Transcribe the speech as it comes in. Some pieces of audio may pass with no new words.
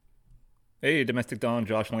Hey, Domestic Don,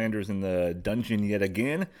 Josh Landers in the dungeon yet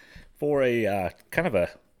again for a kind of a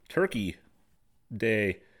turkey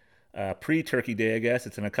day, pre-turkey day, I guess.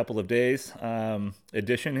 It's in a couple of days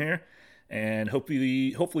edition here, and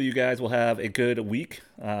hopefully you guys will have a good week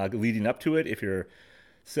leading up to it. If you're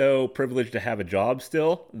so privileged to have a job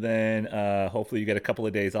still, then hopefully you get a couple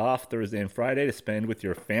of days off Thursday and Friday to spend with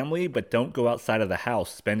your family, but don't go outside of the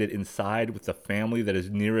house. Spend it inside with the family that is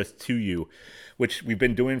nearest to you, which we've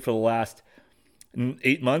been doing for the last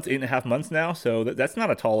 8 months, 8.5 months now. So that's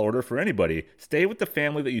not a tall order for anybody. Stay with the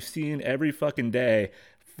family that you've seen every fucking day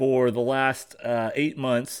for the last 8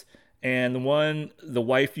 months. And the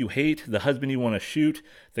wife you hate, the husband you want to shoot,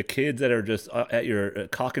 the kids that are just at your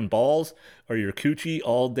cock and balls or your coochie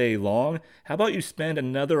all day long. How about you spend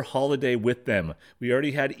another holiday with them? We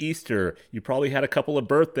already had Easter. You probably had a couple of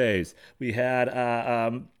birthdays. We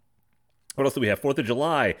had what else do we have? 4th of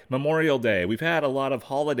July, Memorial Day. We've had a lot of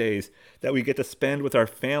holidays that we get to spend with our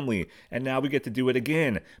family, and now we get to do it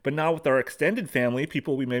again. But not with our extended family,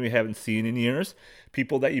 people we maybe haven't seen in years,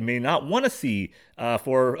 people that you may not want to see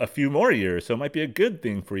for a few more years. So it might be a good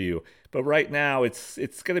thing for you. But right now, it's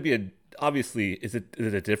going to be a obviously, is it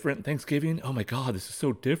a different Thanksgiving? Oh my God, this is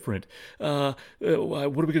so different. What are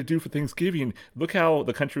we going to do for Thanksgiving? Look how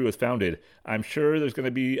the country was founded. I'm sure there's going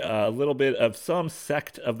to be a little bit of some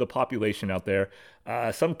sect of the population out there,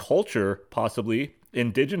 some culture, possibly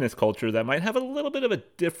indigenous culture, that might have a little bit of a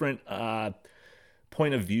different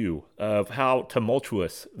point of view of how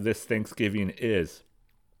tumultuous this Thanksgiving is.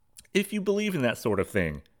 If you believe in that sort of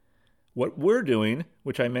thing, what we're doing,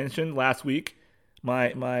 which I mentioned last week,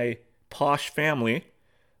 my posh family,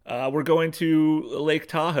 we're going to Lake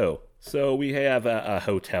Tahoe. So we have a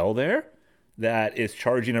hotel there that is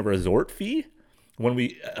charging a resort fee when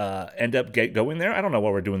we end up going there. I don't know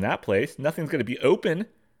why we're doing that place. Nothing's going to be open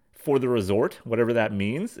for the resort, whatever that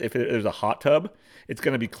means. If there's a hot tub, it's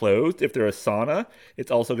going to be closed. If there's a sauna,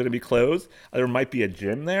 it's also going to be closed. There might be a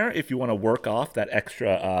gym there if you want to work off that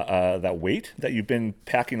extra that weight that you've been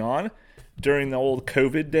packing on during the old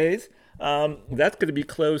COVID days. That's going to be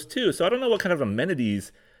closed too. So I don't know what kind of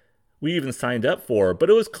amenities we even signed up for,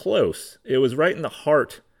 but it was close. It was right in the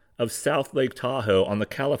heart of South Lake Tahoe on the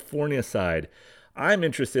California side. I'm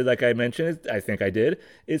interested, like I mentioned, I think I did,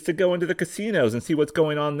 is to go into the casinos and see what's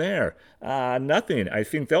going on there. Nothing. I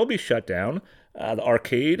think they'll be shut down. The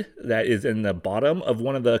arcade that is in the bottom of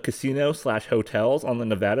one of the casino slash hotels on the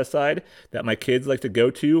Nevada side that my kids like to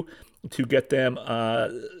go to get them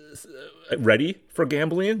ready for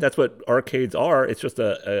gambling. That's what arcades are. It's just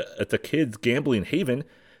it's a kids gambling haven.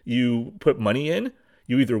 You put money in,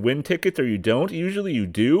 you either win tickets or you don't. Usually you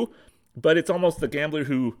do, but it's almost the gambler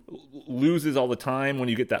who loses all the time when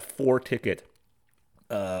you get that 4 ticket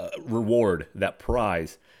reward, that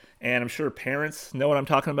prize. And I'm sure parents know what I'm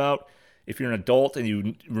talking about. If you're an adult and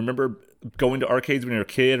you remember going to arcades when you were a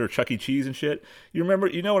kid, or Chuck E. Cheese and shit, you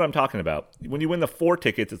know what I'm talking about. When you win the 4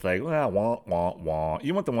 tickets, it's like, well, wah, wah, wah.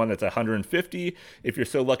 You want the one that's 150. If you're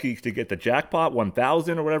so lucky to get the jackpot,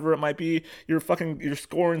 1,000 or whatever it might be, you're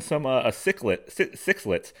scoring some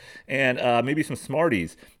sixlets and maybe some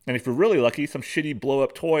Smarties. And if you're really lucky, some shitty blow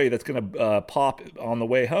up toy that's gonna pop on the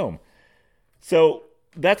way home. So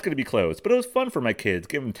that's gonna be closed. But it was fun for my kids.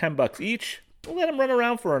 Give them $10 each. Let them run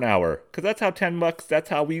around for an hour, because that's how $10, that's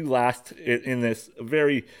how we last in this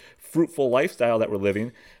very fruitful lifestyle that we're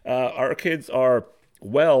living. Our kids are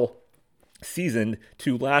well seasoned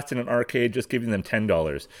to last in an arcade just giving them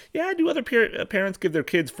 $10. Yeah, do other parents give their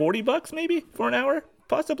kids $40 maybe for an hour?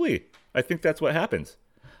 Possibly. I think that's what happens.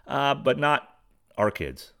 But not our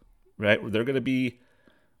kids, right? They're going to be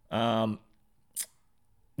not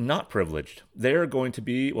privileged. They're going to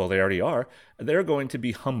be, well, they already are, they're going to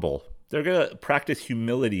be humble. They're going to practice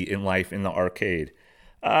humility in life in the arcade.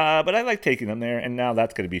 But I like taking them there, and now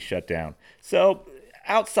that's going to be shut down. So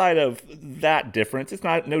outside of that difference, it's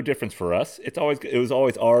no difference for us. It was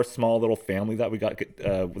always our small little family that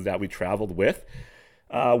we traveled with.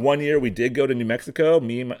 One year we did go to New Mexico,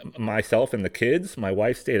 myself and the kids. My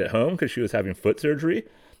wife stayed at home because she was having foot surgery.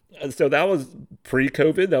 So that was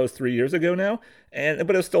pre-COVID. That was 3 years ago now, but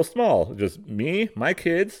it was still small. Just me, my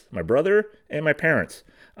kids, my brother, and my parents.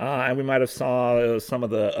 And we might have saw some of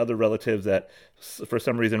the other relatives that, for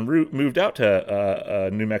some reason, moved out to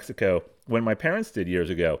New Mexico when my parents did years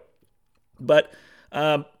ago. But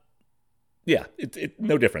yeah, it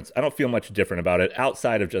no difference. I don't feel much different about it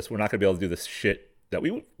outside of just we're not going to be able to do this shit that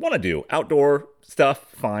we want to do. Outdoor stuff,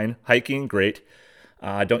 fine. Hiking, great.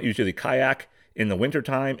 Don't usually kayak in the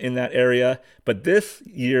wintertime in that area. But this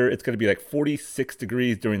year, it's going to be like 46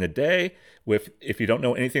 degrees during the day. If you don't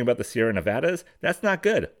know anything about the Sierra Nevadas, that's not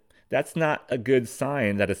good. That's not a good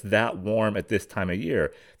sign that it's that warm at this time of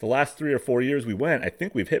year. The last 3 or 4 years we went, I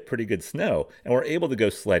think we've hit pretty good snow, and we're able to go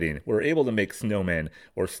sledding. We're able to make snowmen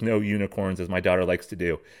or snow unicorns, as my daughter likes to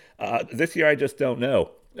do. This year, I just don't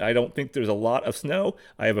know. I don't think there's a lot of snow.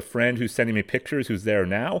 I have a friend who's sending me pictures who's there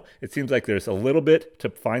now. It seems like there's a little bit to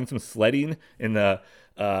find some sledding in the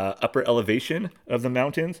upper elevation of the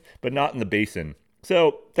mountains, but not in the basin.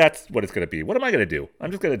 So that's what it's going to be. What am I going to do?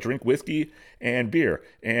 I'm just going to drink whiskey and beer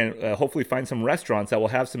and hopefully find some restaurants that will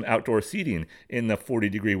have some outdoor seating in the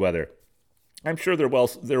 40-degree weather. I'm sure they're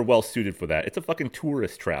well suited for that. It's a fucking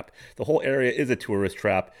tourist trap. The whole area is a tourist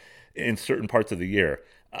trap in certain parts of the year.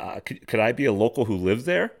 Could I be a local who lives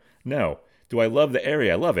there? No. Do I love the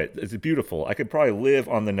area? I love it. It's beautiful. I could probably live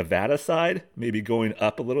on the Nevada side, maybe going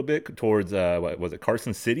up a little bit towards,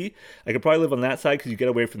 Carson City? I could probably live on that side because you get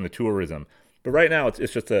away from the tourism. But right now,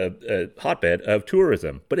 it's just a hotbed of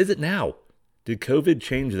tourism. But is it now? Did COVID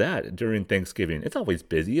change that during Thanksgiving? It's always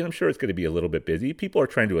busy, and I'm sure it's going to be a little bit busy. People are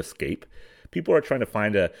trying to escape. People are trying to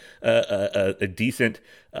find a decent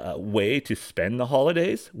way to spend the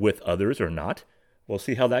holidays with others or not. We'll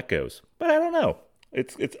see how that goes. But I don't know.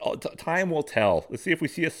 Time will tell. Let's see if we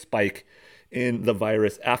see a spike in the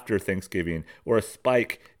virus after Thanksgiving or a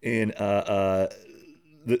spike in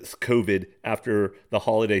this COVID after the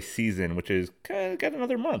holiday season, which is got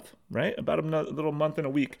another month, right? About a little month and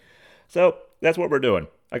a week. So that's what we're doing.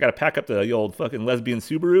 I got to pack up the old fucking lesbian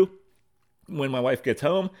Subaru when my wife gets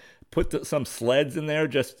home, put some sleds in there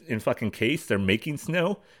just in fucking case they're making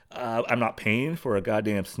snow. I'm not paying for a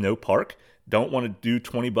goddamn snow park. Don't want to do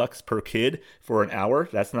 $20 per kid for an hour.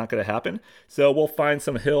 That's not going to happen. So we'll find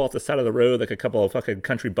some hill off the side of the road, like a couple of fucking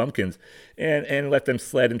country bumpkins, and let them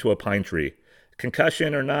sled into a pine tree.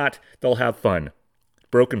 Concussion or not, they'll have fun.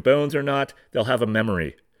 Broken bones or not, they'll have a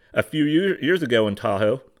memory. A few years ago in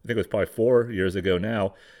Tahoe, I think it was probably 4 years ago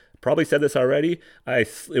now, probably said this already,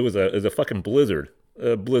 it was a fucking blizzard.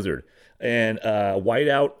 And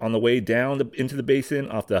whiteout on the way down into the basin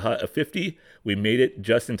off the 50. We made it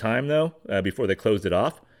just in time, though, before they closed it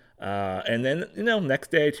off. And then, next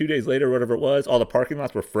day, 2 days later, whatever it was, all the parking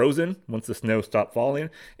lots were frozen once the snow stopped falling.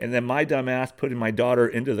 And then my dumb ass putting my daughter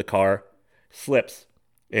into the car slips.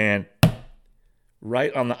 And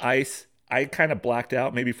right on the ice, I kind of blacked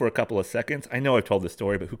out maybe for a couple of seconds. I know I've told this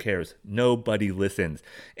story, but who cares? Nobody listens.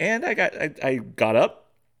 And I got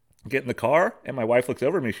up, get in the car, and my wife looks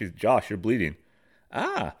over at me. She's, "Josh, you're bleeding."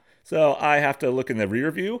 So I have to look in the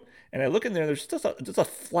rear view, and I look in there. There's just a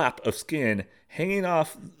flap of skin hanging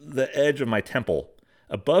off the edge of my temple,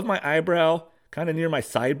 above my eyebrow, kind of near my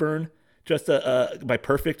sideburn. Just my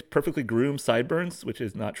perfectly groomed sideburns, which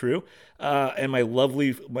is not true, and my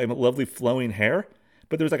lovely flowing hair.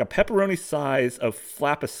 But there's like a pepperoni size of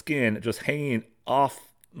flap of skin just hanging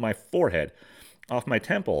off my forehead, off my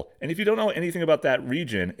temple. And if you don't know anything about that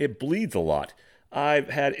region, it bleeds a lot. I've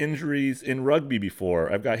had injuries in rugby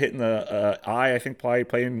before. I've got hit in the eye, I think, probably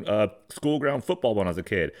playing school ground football when I was a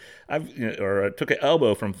kid. I took an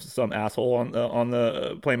elbow from some asshole on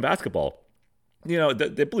the playing basketball.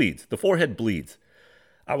 It bleeds. The forehead bleeds.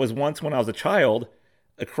 I was once, when I was a child,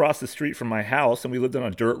 across the street from my house, and we lived on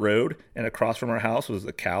a dirt road, and across from our house was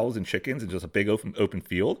the cows and chickens and just a big open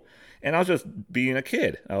field. And I was just being a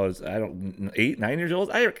kid. I was, 8, 9 years old.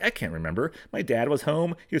 I can't remember. My dad was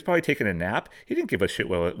home. He was probably taking a nap. He didn't give a shit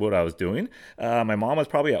what I was doing. My mom was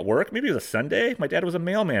probably at work. Maybe it was a Sunday. My dad was a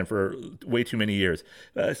mailman for way too many years.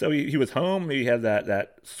 So he was home. Maybe he had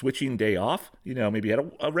that switching day off. Maybe he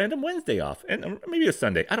had a random Wednesday off. And maybe a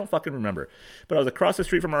Sunday. I don't fucking remember. But I was across the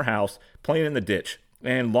street from our house playing in the ditch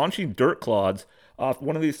and launching dirt clods off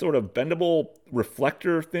one of these sort of bendable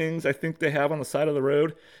reflector things I think they have on the side of the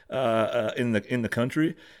road in the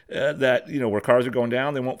country that where cars are going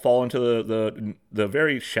down, they won't fall into the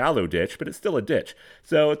very shallow ditch, but it's still a ditch.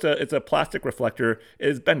 So it's a plastic reflector. It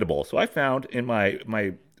is bendable. So I found in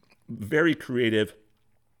my very creative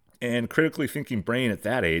and critically thinking brain at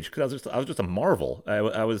that age, because I was just a marvel.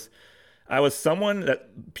 I was someone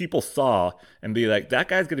that people saw and be like, that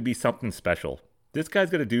guy's going to be something special. This guy's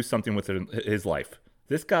going to do something with his life.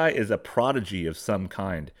 This guy is a prodigy of some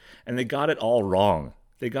kind. And they got it all wrong.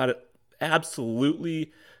 They got it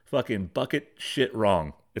absolutely fucking bucket shit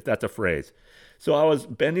wrong, if that's a phrase. So I was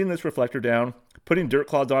bending this reflector down, putting dirt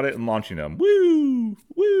clods on it and launching them. Woo!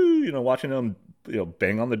 Woo! Watching them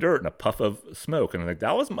bang on the dirt in a puff of smoke. And I'm like,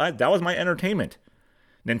 that was my entertainment.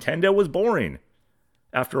 Nintendo was boring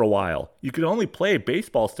after a while. You could only play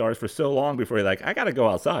baseball stars for so long before you're like, I got to go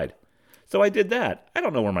outside. So I did that. I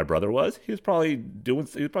don't know where my brother was. He was probably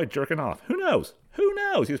jerking off. Who knows? He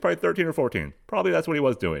was probably 13 or 14. Probably that's what he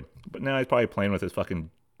was doing. But now he's probably playing with his fucking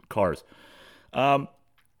cars.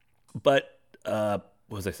 But what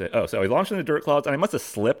was I say? Oh, so I launched into dirt clouds, and I must have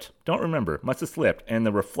slipped. Don't remember. Must have slipped. And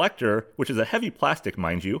the reflector, which is a heavy plastic,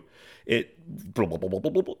 mind you, it did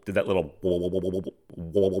that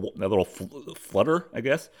little flutter, I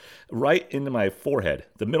guess, right into my forehead,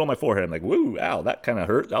 the middle of my forehead. I'm like, woo, ow, that kind of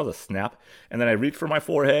hurt. That was a snap. And then I reached for my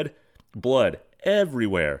forehead, blood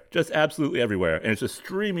everywhere, just absolutely everywhere, and it's just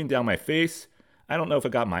streaming down my face. I don't know if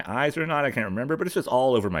it got my eyes or not. I can't remember, but it's just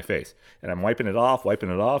all over my face. And I'm wiping it off.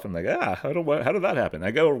 I'm like, how did that happen?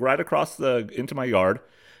 I go right across into my yard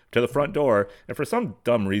to the front door, and for some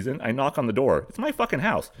dumb reason, I knock on the door. It's my fucking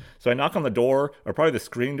house. So I knock on the door, or probably the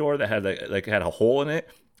screen door that had had a hole in it.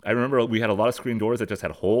 I remember we had a lot of screen doors that just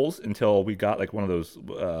had holes until we got like one of those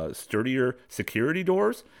sturdier security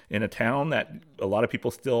doors in a town that a lot of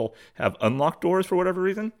people still have unlocked doors for whatever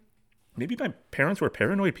reason. Maybe my parents were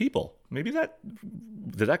paranoid people. Maybe did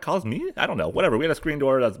that cause me? I don't know. Whatever. We had a screen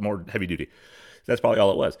door that's more heavy duty. That's probably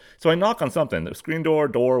all it was. So I knock on something, the screen door,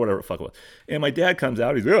 whatever the fuck it was. And my dad comes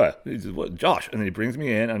out. He's what, Josh. And then he brings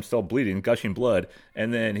me in. I'm still bleeding, gushing blood.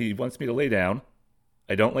 And then he wants me to lay down.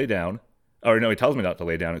 I don't lay down. Or no, he tells me not to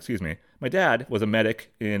lay down. Excuse me. My dad was a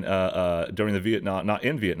medic in during the Vietnam, not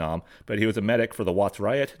in Vietnam, but he was a medic for the Watts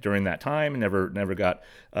riot during that time. Never got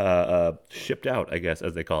shipped out, I guess,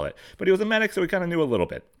 as they call it. But he was a medic, so he kind of knew a little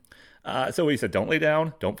bit. So he said, don't lay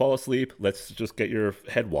down, don't fall asleep. Let's just get your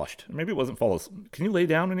head washed. Maybe it wasn't fall asleep. Can you lay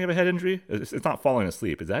down when you have a head injury? It's not falling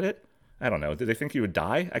asleep. Is that it? I don't know. Did they think you would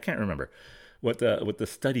die? I can't remember what the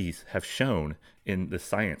studies have shown in the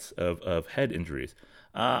science of head injuries.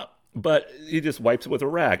 But he just wipes it with a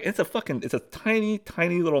rag. It's a tiny,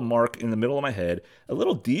 tiny little mark in the middle of my head, a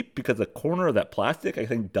little deep because the corner of that plastic, I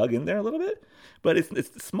think, dug in there a little bit, but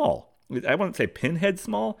it's small. I wouldn't say pinhead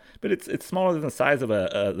small, but it's smaller than the size of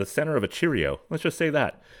the center of a Cheerio. Let's just say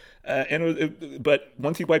that. But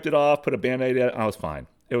once he wiped it off, put a Band-Aid on it, I was fine.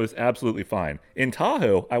 It was absolutely fine. In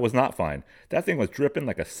Tahoe, I was not fine. That thing was dripping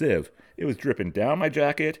like a sieve. It was dripping down my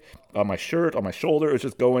jacket, on my shirt, on my shoulder. It was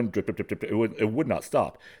just going drip, drip, drip, drip. It would not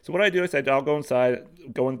stop. So what I do is I'll go inside,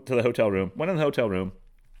 go into the hotel room. Went in the hotel room,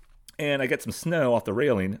 and I get some snow off the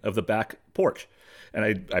railing of the back porch. And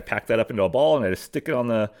I pack that up into a ball, and I just stick it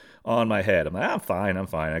on my head. I'm like, I'm fine.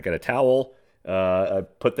 I got a towel. I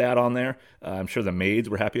put that on there. I'm sure the maids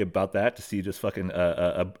were happy about that, to see just fucking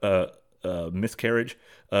miscarriage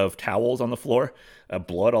of towels on the floor,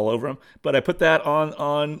 blood all over them. But I put that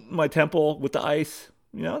on my temple with the ice.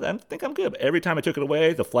 I think I'm good. But every time I took it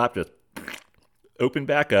away, the flap just opened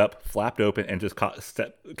back up, flapped open, and just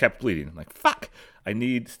kept bleeding. I'm like, fuck, I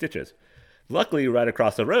need stitches. Luckily, right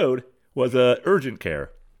across the road was a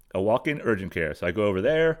walk-in urgent care. So I go over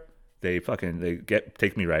there. They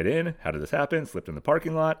take me right in. How did this happen? Slipped in the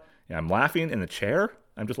parking lot. And I'm laughing in the chair.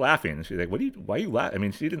 I'm just laughing. And she's like, why are you laughing? I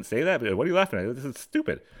mean, she didn't say that, but what are you laughing at? This is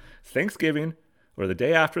stupid. It's Thanksgiving or the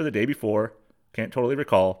day after, the day before. Can't totally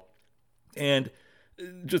recall. And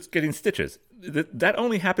just getting stitches. That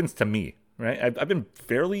only happens to me, right? I've been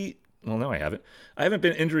no, I haven't. I haven't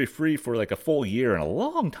been injury-free for like a full year in a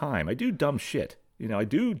long time. I do dumb shit. I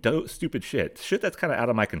do stupid shit. Shit that's kind of out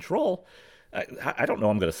of my control. I don't know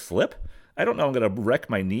I'm going to slip. I don't know I'm going to wreck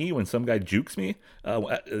my knee when some guy jukes me.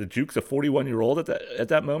 Jukes a 41-year-old at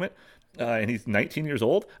that moment, and he's 19 years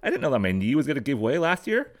old. I didn't know that my knee was going to give way last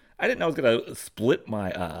year. I didn't know I was going to split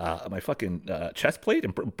my fucking chest plate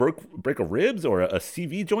and break a ribs or a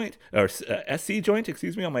CV joint, or SC joint,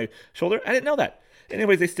 excuse me, on my shoulder. I didn't know that.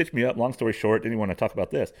 Anyways, they stitched me up. Long story short, didn't even want to talk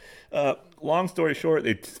about this. Long story short,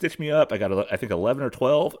 they stitched me up. I got, I think, 11 or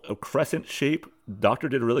 12, a crescent shape. Doctor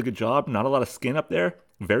did a really good job. Not a lot of skin up there.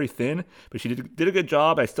 Very thin, but she did a good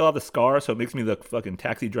job. I still have the scar, so it makes me look fucking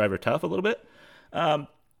taxi driver tough a little bit.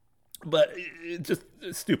 But it's just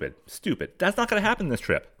stupid. That's not going to happen this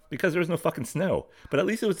trip because there's no fucking snow. But at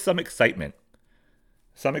least it was some excitement.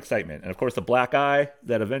 And of course, the black eye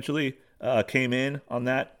that eventually came in on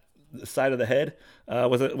that side of the head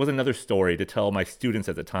was another story to tell my students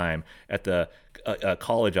at the time at the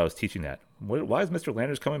college I was teaching at. Why is Mr.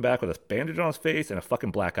 Landers coming back with a bandage on his face and a fucking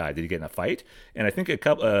black eye? Did he get in a fight? And I think a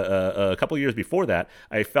couple years before that,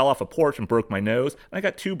 I fell off a porch and broke my nose. And I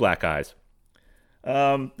got 2 black eyes.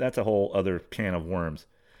 That's a whole other can of worms.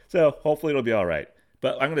 So hopefully it'll be all right.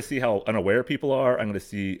 But I'm going to see how unaware people are. I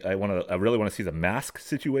really want to see the mask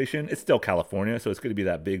situation. It's still California, so it's going to be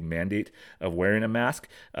that big mandate of wearing a mask.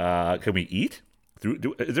 Can we eat?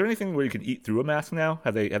 Is there anything where you can eat through a mask now?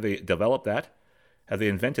 Have they developed that? Have they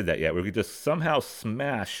invented that yet? Where we could just somehow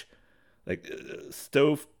smash like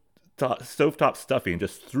stovetop stuffing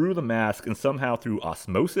just through the mask and somehow through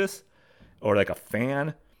osmosis or like a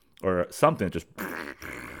fan or something just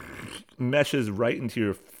meshes right into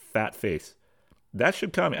your fat face. That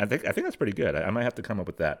should come. I think that's pretty good. I might have to come up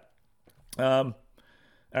with that. Um,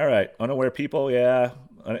 all right, unaware people, yeah.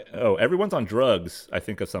 Oh, everyone's on drugs. I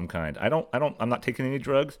think of some kind. I'm not taking any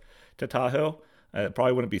drugs to Tahoe. It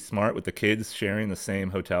probably wouldn't be smart with the kids sharing the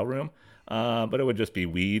same hotel room. But it would just be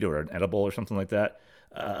weed or an edible or something like that.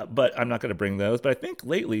 But I'm not going to bring those. But I think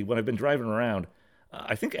lately, when I've been driving around,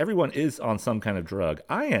 I think everyone is on some kind of drug.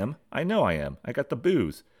 I am. I know I am. I got the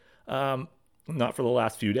booze. Um, Not for the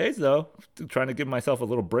last few days, though. Trying to give myself a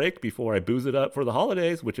little break before I booze it up for the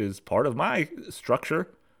holidays, which is part of my structure.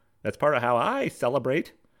 That's part of how I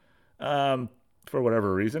celebrate. For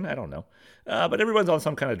whatever reason, I don't know. But everyone's on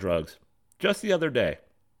some kind of drugs. Just the other day.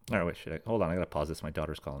 All right, wait, hold on. I gotta pause this. My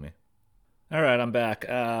daughter's calling me. All right, I'm back.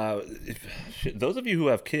 Those of you who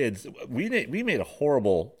have kids, we made a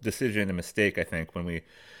horrible decision and mistake, I think, when we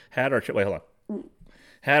had our wait, hold on,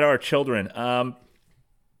 had our children.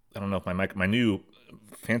 I don't know if my new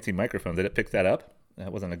fancy microphone, did it pick that up?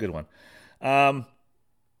 That wasn't a good one.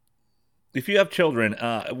 If you have children,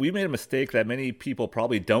 we made a mistake that many people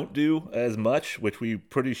probably don't do as much, which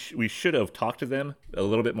we should have talked to them a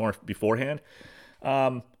little bit more beforehand.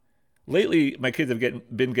 Lately, my kids have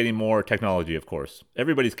been getting more technology, of course.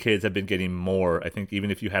 Everybody's kids have been getting more. I think even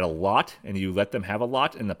if you had a lot and you let them have a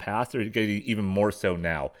lot in the past, they're getting even more so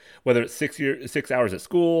now. Whether it's 6 hours at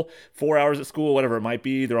school, 4 hours at school, whatever it might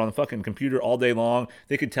be, they're on the fucking computer all day long.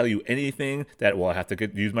 They could tell you anything that, well, I have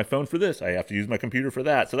to use my phone for this. I have to use my computer for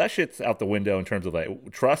that. So that shit's out the window in terms of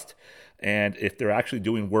like trust and if they're actually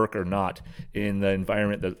doing work or not in the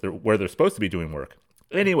environment where they're supposed to be doing work.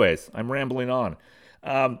 Anyways, I'm rambling on.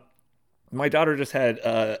 My daughter just had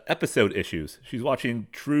episode issues. She's watching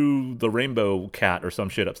True the Rainbow Cat or some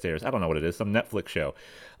shit upstairs. I don't know what it is, some Netflix show.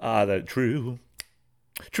 The True,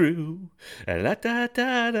 da da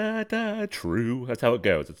da da da, True. That's how it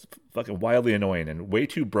goes. It's fucking wildly annoying and way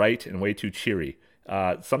too bright and way too cheery.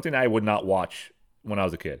 Something I would not watch when I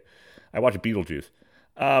was a kid. I watched Beetlejuice.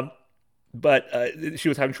 But she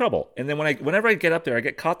was having trouble. And then whenever I get up there, I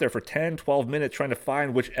get caught there for 10, 12 minutes trying to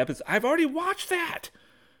find which episode. I've already watched that.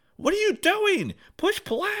 What are you doing? Push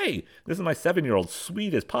play. This is my 7-year-old,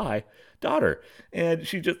 sweet as pie daughter. And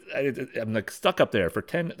I'm like stuck up there for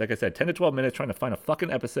 10 to 12 minutes trying to find a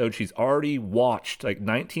fucking episode she's already watched like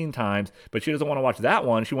 19 times, but she doesn't want to watch that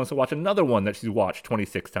one. She wants to watch another one that she's watched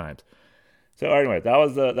 26 times. So anyway, that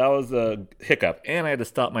was a hiccup. And I had to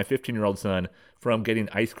stop my 15-year-old son from getting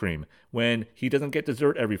ice cream when he doesn't get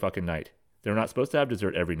dessert every fucking night. They're not supposed to have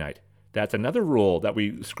dessert every night. That's another rule that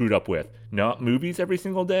we screwed up with. Not movies every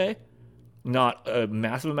single day. Not a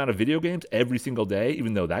massive amount of video games every single day,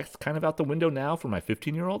 even though that's kind of out the window now for my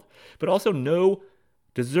 15-year-old. But also no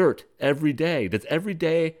dessert every day. Does every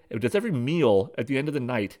meal at the end of the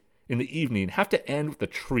night, in the evening, have to end with a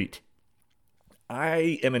treat?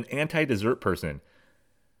 I am an anti-dessert person.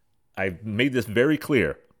 I've made this very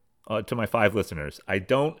clear to my 5 listeners. I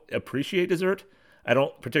don't appreciate dessert. I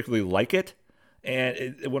don't particularly like it. And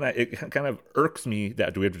it kind of irks me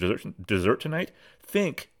that, do we have dessert tonight?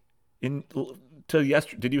 Did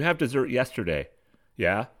you have dessert yesterday?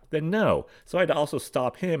 Yeah? Then no. So I had to also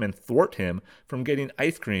stop him and thwart him from getting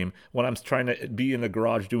ice cream when I'm trying to be in the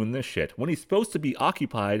garage doing this shit. When he's supposed to be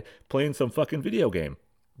occupied playing some fucking video game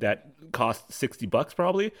that costs $60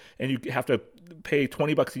 probably, and you have to pay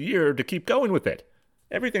 $20 a year to keep going with it.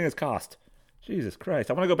 Everything is cost. Jesus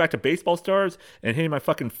Christ. I want to go back to baseball stars and hitting my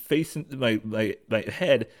fucking face, my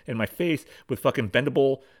head and my face with fucking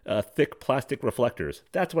bendable, thick plastic reflectors.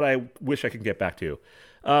 That's what I wish I could get back to.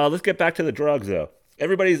 Let's get back to the drugs, though.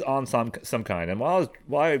 Everybody's on some kind. And while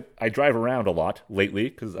I drive around a lot lately,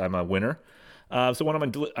 because I'm a winner, so when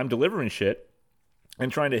I'm delivering shit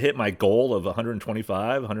and trying to hit my goal of $125,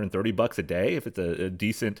 $130 a day, if it's a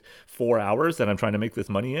decent 4 hours that I'm trying to make this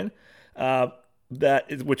money in,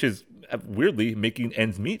 which is weirdly making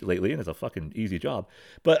ends meet lately, and it's a fucking easy job.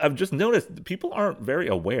 But I've just noticed people aren't very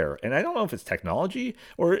aware, and I don't know if it's technology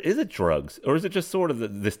or is it drugs or is it just sort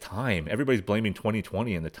of this time? Everybody's blaming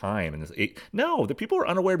 2020 and the time and this. No, the people were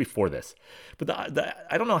unaware before this. But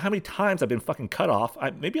I don't know how many times I've been fucking cut off.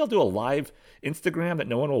 Maybe I'll do a live Instagram that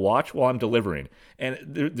no one will watch while I'm delivering, and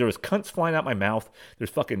there was cunts flying out my mouth. There's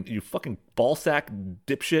fucking ballsack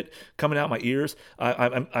dipshit coming out my ears.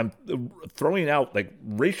 I'm throwing out like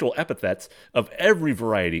racial epithets of every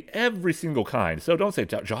variety, every single kind. So don't say,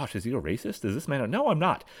 Josh, is he a racist? Is this man? No, I'm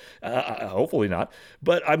not. Hopefully not.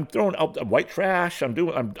 But I'm throwing out white trash.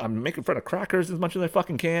 I'm making fun of crackers as much as I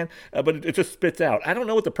fucking can. But it just spits out. I don't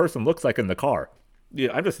know what the person looks like in the car. Yeah,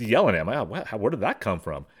 I'm just yelling at him. Where did that come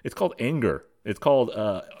from? It's called anger. It's called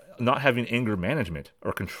not having anger management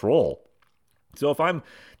or control. So if I'm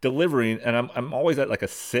delivering and I'm always at like a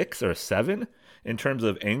 6 or a 7, in terms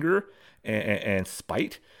of anger and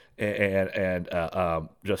spite and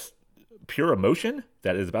just pure emotion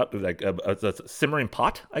that is about like a simmering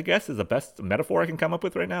pot, I guess, is the best metaphor I can come up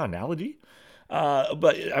with right now, analogy.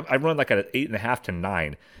 But I run like at an 8.5 to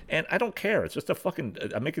 9, and I don't care. It's just a fucking.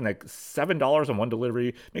 I'm making like $7 on one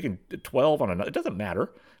delivery, making 12 on another. It doesn't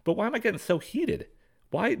matter. But why am I getting so heated?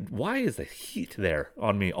 Why is the heat there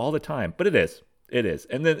on me all the time? But it is. It is.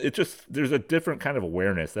 And then it just, there's a different kind of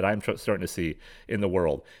awareness that I'm starting to see in the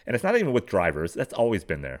world. And it's not even with drivers. That's always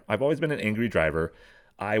been there. I've always been an angry driver.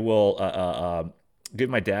 I will give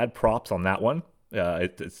my dad props on that one.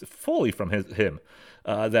 It's fully from him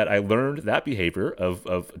that I learned that behavior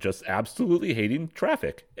of just absolutely hating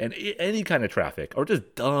traffic and any kind of traffic or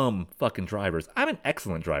just dumb fucking drivers. I'm an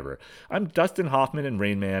excellent driver. I'm Dustin Hoffman in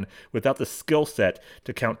Rain Man without the skill set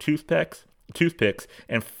to count toothpicks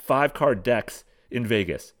and 5-card decks in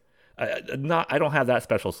Vegas. I don't have that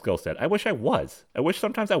special skill set. I wish I was. I wish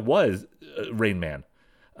sometimes I was Rain Man.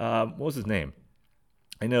 What was his name?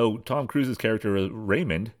 I know Tom Cruise's character was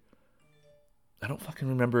Raymond. I don't fucking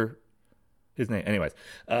remember his name. Anyways,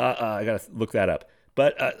 I gotta look that up.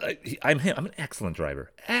 But I'm him. I'm an excellent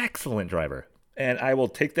driver. Excellent driver. And I will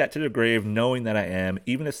take that to the grave knowing that I am.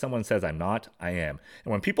 Even if someone says I'm not, I am.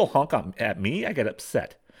 And when people honk at me, I get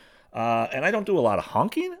upset. And I don't do a lot of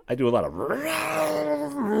honking. I do a lot of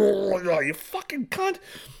you fucking cunt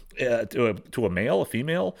to a male, a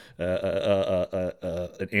female,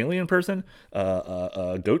 an alien person,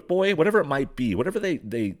 a goat boy, whatever it might be, whatever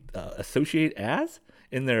they associate as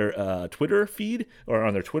in their Twitter feed or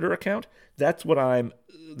on their Twitter account. That's what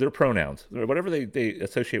their pronouns, or whatever they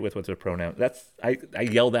associate with their pronoun. I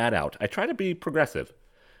yell that out. I try to be progressive.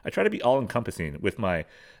 I try to be all encompassing with my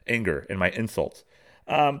anger and my insults.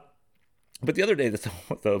 But the other day,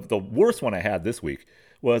 the worst one I had this week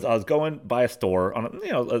was I was going by a store on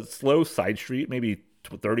a slow side street, maybe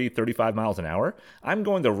 30, 35 miles an hour. I'm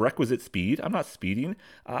going the requisite speed. I'm not speeding.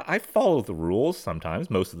 I follow the rules sometimes,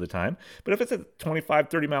 most of the time. But if it's a 25,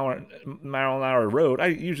 30 mile an hour road,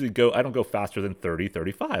 I don't go faster than 30,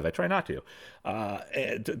 35. I try not to,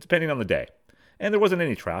 depending on the day. And there wasn't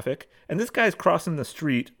any traffic. And this guy's crossing the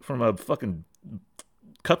street from a fucking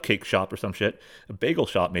cupcake shop or some shit, a bagel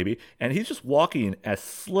shop maybe, and he's just walking as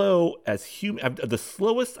slow as human, the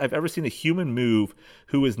slowest I've ever seen a human move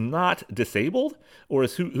who is not disabled or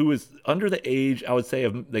who is under the age, I would say,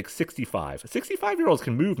 of like 65. 65-year-olds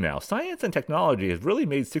can move now. Science and technology has really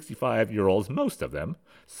made 65-year-olds, most of them,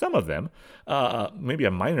 some of them, maybe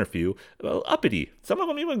a minor few, uppity. Some of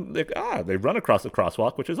them even, they run across the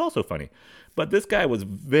crosswalk, which is also funny. But this guy was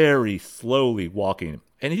very slowly walking,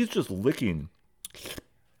 and he's just licking.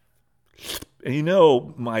 And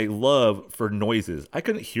my love for noises. I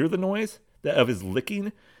couldn't hear the noise of his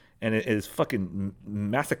licking and his fucking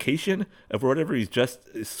mastication of whatever he's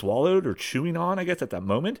just swallowed or chewing on, I guess, at that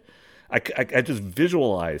moment. I just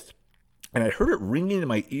visualized, and I heard it ringing in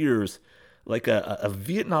my ears like a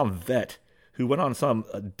Vietnam vet who went on some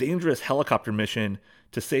dangerous helicopter mission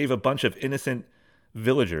to save a bunch of innocent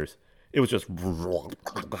villagers. It was just, and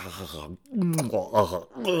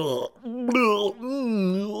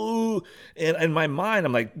in my mind,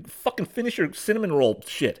 I'm like, fucking finish your cinnamon roll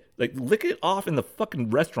shit. Like, lick it off in the fucking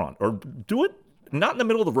restaurant or do it not in the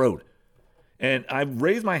middle of the road. And I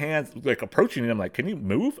raised my hands, like approaching him, like, can you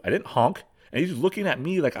move? I didn't honk. And he's just looking at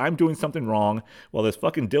me like I'm doing something wrong while this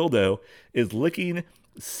fucking dildo is licking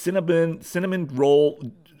cinnamon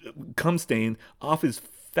roll cum stain off his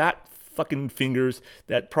fat fucking fingers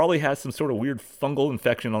that probably has some sort of weird fungal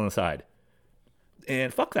infection on the side.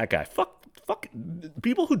 And fuck that guy. Fuck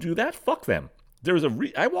people who do that. Fuck them.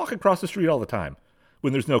 I walk across the street all the time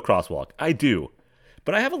when there's no crosswalk. I do.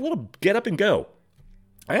 But I have a little get up and go.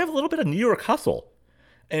 I have a little bit of New York hustle.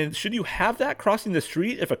 And should you have that crossing the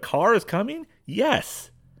street if a car is coming? Yes.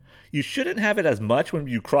 You shouldn't have it as much when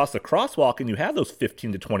you cross the crosswalk and you have those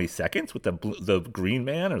 15 to 20 seconds with the green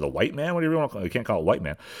man or the white man, whatever you want to call it. You can't call it white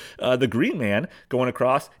man. The green man going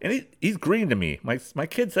across, and he's green to me. My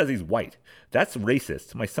kid says he's white. That's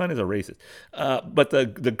racist. My son is a racist. But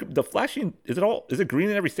the flashing, is it green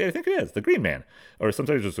in every state? I think it is. The green man. Or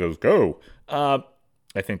sometimes it just goes, go.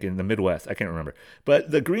 I think in the Midwest. I can't remember.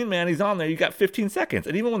 But the green man, he's on there. You got 15 seconds.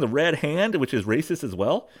 And even when the red hand, which is racist as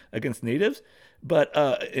well against natives, but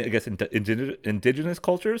I guess indigenous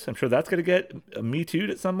cultures, I'm sure that's going to get Me Too'd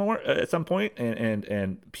at some point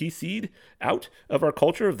and PC'd out of our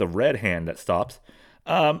culture of the red hand that stops.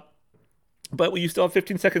 But you still have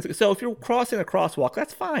 15 seconds. So if you're crossing a crosswalk,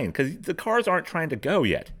 that's fine because the cars aren't trying to go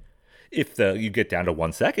yet. If you get down to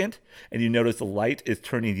 1 second and you notice the light is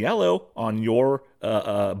turning yellow on your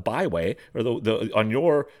byway or the on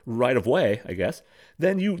your right of way, I guess,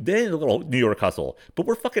 then a little New York hustle. But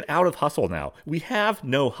we're fucking out of hustle now. We have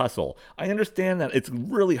no hustle. I understand that it's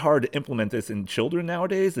really hard to implement this in children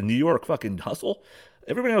nowadays, the New York fucking hustle.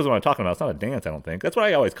 Everybody knows what I'm talking about. It's not a dance, I don't think. That's what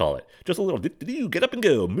I always call it. Just a little, get up and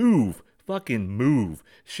go, move, fucking move.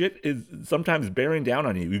 Shit is sometimes bearing down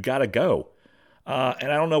on you. You gotta go.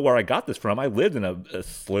 And I don't know where I got this from. I lived in a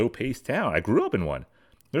slow-paced town. I grew up in one.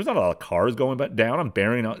 There's not a lot of cars going down. I'm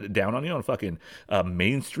bearing down on you on fucking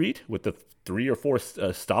Main Street with the 3 or 4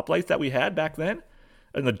 stoplights that we had back then.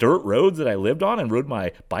 And the dirt roads that I lived on and rode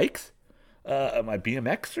my bikes, my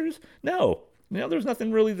BMXers. No, there's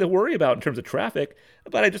nothing really to worry about in terms of traffic.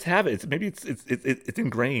 But I just have it. It's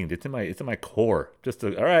ingrained. It's in my core. All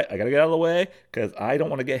right, I gotta get out of the way because I don't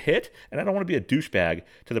want to get hit, and I don't want to be a douchebag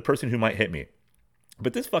to the person who might hit me.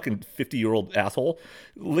 But this fucking 50-year-old asshole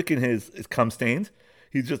licking his cum stains,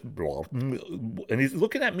 he's just, and he's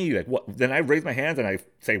looking at me like, what? Then I raise my hands and I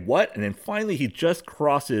say, what? And then finally he just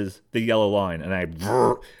crosses the yellow line and I,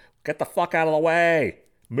 get the fuck out of the way.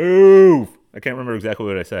 Move. I can't remember exactly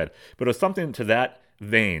what I said, but it was something to that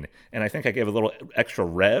vein. And I think I gave a little extra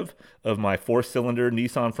rev of my 4-cylinder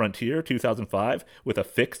Nissan Frontier 2005 with a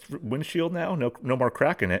fixed windshield now, no more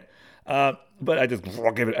crack in it. But I just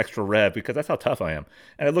give it extra rev because that's how tough I am.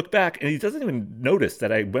 And I look back and he doesn't even notice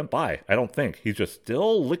that I went by. I don't think. He's just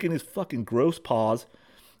still licking his fucking gross paws.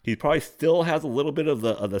 He probably still has a little bit of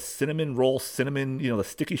the cinnamon roll, the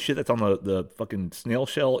sticky shit that's on the fucking snail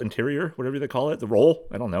shell interior, whatever they call it, the roll.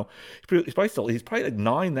 I don't know. He's probably like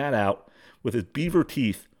gnawing that out with his beaver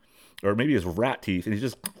teeth, or maybe his rat teeth. And he's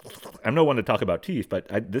just, I'm no one to talk about teeth, but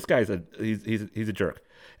this guy's he's a jerk,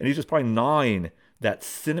 and he's just probably gnawing that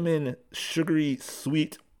cinnamon, sugary,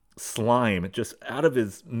 sweet slime just out of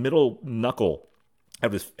his middle knuckle, out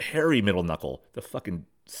of his hairy middle knuckle. The fucking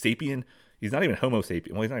sapien. He's not even Homo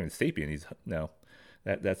sapien. Well, he's not even sapien.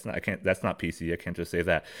 That's not PC. I can't just say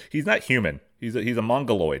that. He's not human. He's a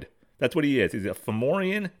mongoloid. That's what he is. He's a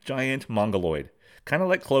Fomorian giant mongoloid. Kind of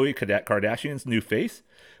like Khloe Kardashian's new face,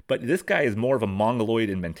 but this guy is more of a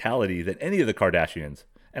mongoloid in mentality than any of the Kardashians.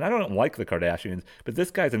 And I don't like the Kardashians, but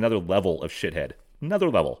this guy's another level of shithead. Another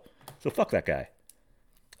level. So fuck that guy.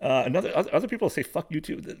 Other people say fuck you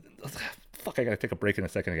too. Fuck, I gotta take a break in a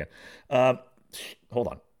second again. Hold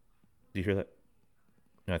on. Do you hear that?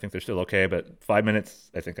 No, I think they're still okay, but 5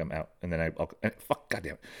 minutes, I think I'm out. And then fuck,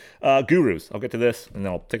 goddamn it. Gurus. I'll get to this, and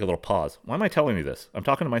then I'll take a little pause. Why am I telling you this? I'm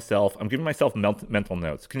talking to myself. I'm giving myself mental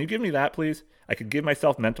notes. Can you give me that, please? I could give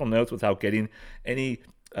myself mental notes without getting any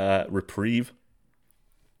reprieve.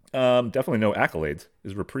 Definitely no accolades.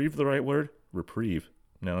 Is reprieve the right word? Reprieve.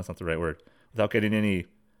 No, that's not the right word. Without getting any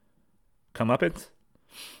comeuppance?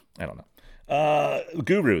 I don't know.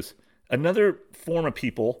 Gurus. Another form of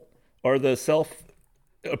people are the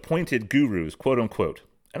self-appointed gurus, quote unquote.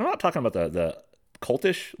 And I'm not talking about the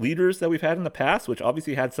cultish leaders that we've had in the past, which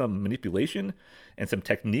obviously had some manipulation and some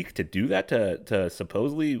technique to do that, to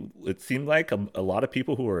supposedly, it seemed like a lot of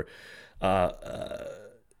people who were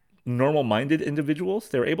normal-minded individuals,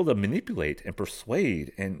 they were able to manipulate and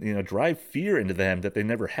persuade and drive fear into them that they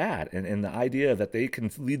never had, and the idea that they can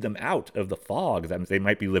lead them out of the fog that they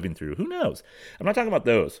might be living through. Who knows? I'm not talking about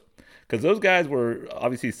those, because those guys were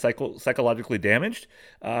obviously psychologically damaged,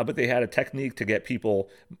 but they had a technique to get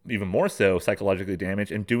people even more so psychologically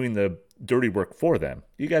damaged and doing the dirty work for them.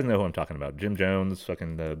 You guys know who I'm talking about. Jim Jones,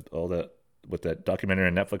 fucking what that documentary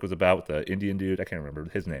on Netflix was about with the Indian dude. I can't remember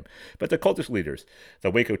his name. But the cultist leaders, the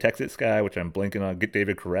Waco, Texas guy, which I'm blanking on, get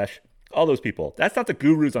David Koresh, all those people. That's not the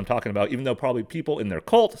gurus I'm talking about, even though probably people in their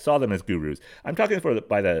cult saw them as gurus. I'm talking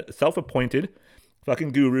by the self-appointed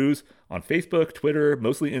fucking gurus on Facebook, Twitter,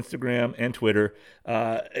 mostly Instagram and Twitter,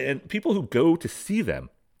 and people who go to see them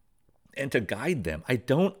and to guide them. I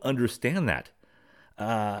don't understand that.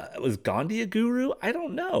 Was Gandhi a guru? I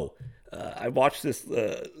don't know. I watched this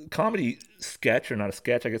comedy sketch, or not a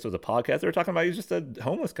sketch, I guess it was a podcast. They were talking about he's just a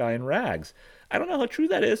homeless guy in rags. I don't know how true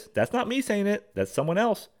that is. That's not me saying it. That's someone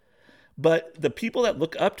else. But the people that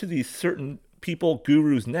look up to these certain people,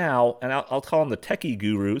 gurus now, and I'll call them the techie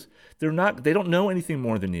gurus, they don't know anything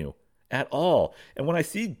more than you at all. And when I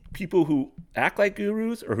see people who act like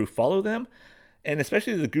gurus or who follow them, and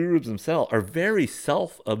especially the gurus themselves, are very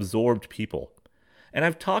self-absorbed people. And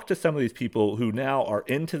I've talked to some of these people who now are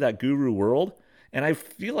into that guru world, and I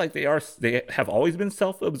feel like they have always been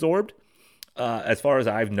self-absorbed as far as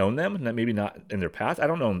I've known them, and maybe not in their past. I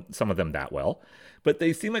don't know some of them that well, but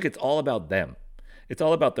they seem like it's all about them. It's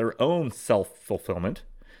all about their own self-fulfillment,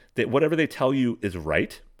 that whatever they tell you is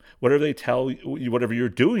right, Whatever they tell you, whatever you're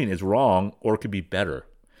doing is wrong or could be better.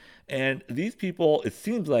 And these people, it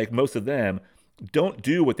seems like most of them don't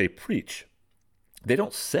do what they preach. They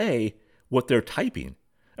don't say what they're typing.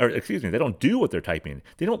 Or, excuse me, they don't do what they're typing.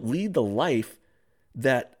 They don't lead the life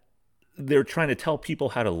that they're trying to tell people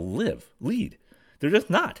how to lead. They're just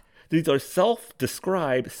not. These are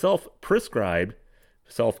self-described, self-prescribed,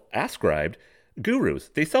 self-ascribed gurus.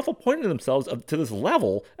 They self-appointed themselves to this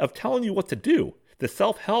level of telling you what to do. The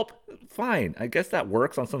self-help, fine. I guess that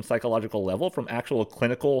works on some psychological level from actual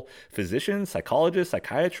clinical physicians, psychologists,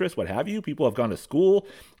 psychiatrists, what have you. People have gone to school,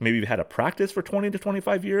 maybe you've had a practice for 20 to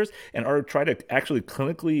 25 years and are trying to actually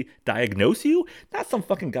clinically diagnose you. Not some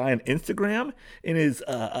fucking guy on Instagram in his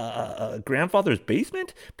grandfather's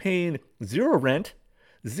basement paying zero rent,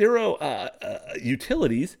 zero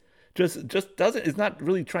utilities, just is not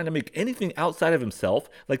really trying to make anything outside of himself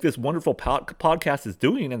like this wonderful podcast is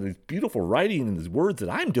doing, and this beautiful writing and these words that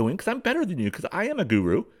I'm doing, because I'm better than you, because I am a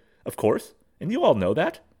guru, of course, and you all know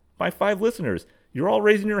that. My 5 listeners, you're all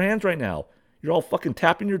raising your hands right now. You're all fucking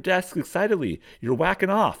tapping your desks excitedly. You're whacking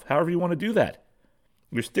off, however you want to do that.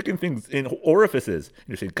 You're sticking things in orifices, and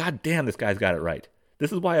you're saying, God damn, this guy's got it right.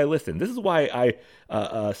 This is why I listen. This is why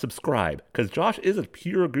I subscribe, because Josh is a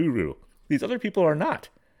pure guru. These other people are not.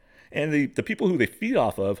 And the people who they feed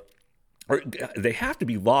off of, they have to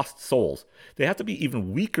be lost souls. They have to be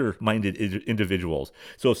even weaker-minded individuals.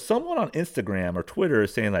 So if someone on Instagram or Twitter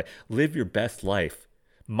is saying, like, live your best life,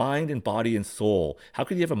 mind and body and soul, how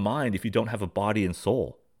could you have a mind if you don't have a body and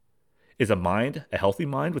soul? Is a mind a healthy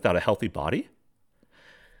mind without a healthy body?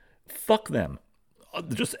 Fuck them.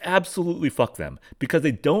 Just absolutely fuck them. Because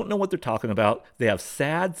they don't know what they're talking about. They have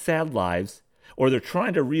sad, sad lives. Or they're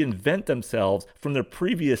trying to reinvent themselves from their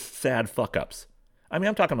previous sad fuck-ups. I mean,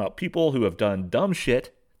 I'm talking about people who have done dumb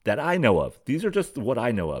shit that I know of. These are just what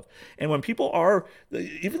I know of. And when people are,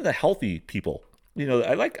 even the healthy people, you know,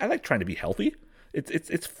 I like trying to be healthy.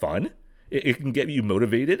 It's fun. It can get you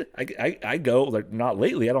motivated. I go, like, not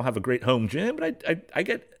lately. I don't have a great home gym, but I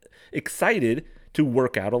get excited to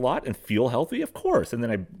work out a lot and feel healthy, of course. And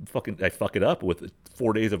then I fuck it up with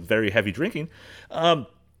 4 days of very heavy drinking.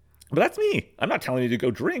 But that's me. I'm not telling you to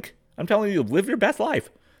go drink. I'm telling you to live your best life.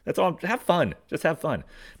 That's all. Have fun. Just have fun.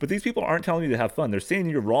 But these people aren't telling you to have fun. They're saying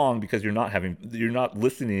you're wrong because you're not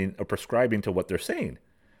listening or prescribing to what they're saying.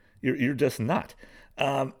 You're just not.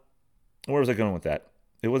 Where was I going with that?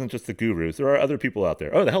 It wasn't just the gurus. There are other people out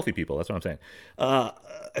there. Oh, the healthy people. That's what I'm saying.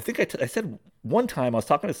 I think I said one time I was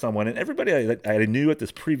talking to someone, and everybody I knew at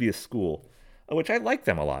this previous school, which I liked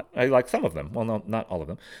them a lot. I liked some of them. Well, no, not all of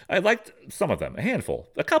them. I liked some of them, a handful,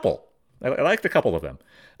 a couple. I liked a couple of them.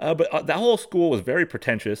 But that whole school was very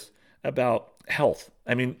pretentious about health.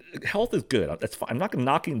 I mean, health is good. That's fine. I'm not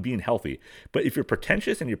knocking being healthy. But if you're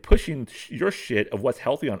pretentious and you're pushing your shit of what's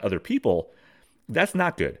healthy on other people, that's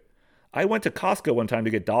not good. I went to Costco one time to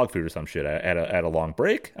get dog food or some shit at a long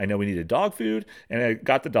break. I know we needed dog food, and I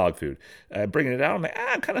got the dog food. Bringing it out, I'm like,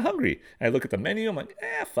 I'm kind of hungry. And I look at the menu, I'm like,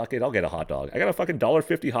 fuck it, I'll get a hot dog. I got a fucking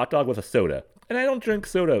 $1.50 hot dog with a soda. And I don't drink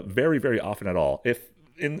soda very, very often at all. If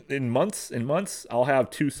in months, I'll have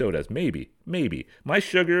 2 sodas, maybe. My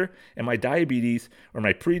sugar and my diabetes or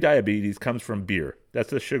my pre-diabetes comes from beer. That's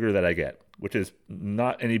the sugar that I get, which is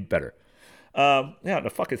not any better.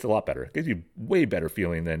 The fuck, it's a lot better. It gives you way better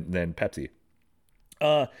feeling than Pepsi.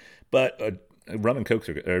 But rum and Coke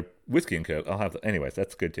or whiskey and Coke, I'll have. Anyways,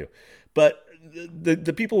 that's good too. But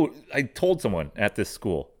the people, I told someone at this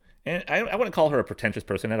school, and I wouldn't call her a pretentious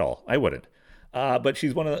person at all. I wouldn't. But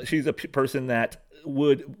she's a person that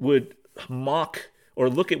would mock or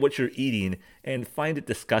look at what you're eating and find it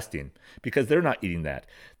disgusting because they're not eating that.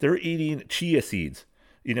 They're eating chia seeds.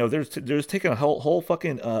 You know, there's taking a whole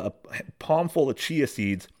fucking palm full of chia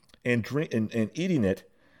seeds and and eating it,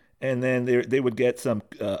 and then they would get some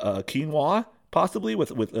quinoa possibly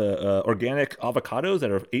with organic avocados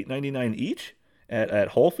that are $8.99 each at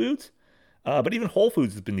Whole Foods. But even Whole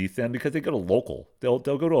Foods is beneath them because they go to local. They'll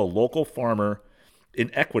go to a local farmer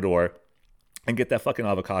in Ecuador and get that fucking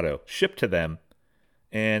avocado shipped to them,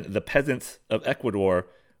 and the peasants of Ecuador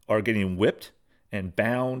are getting whipped and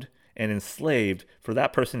bound and enslaved for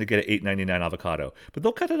that person to get an $8.99 avocado. But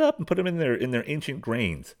they'll cut it up and put them in their ancient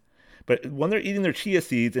grains. But when they're eating their chia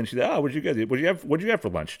seeds, and she's like, what'd you guys eat? What'd you have for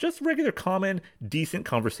lunch? Just regular, common, decent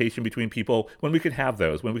conversation between people when we can have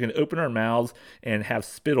those, when we can open our mouths and have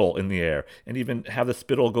spittle in the air, and even have the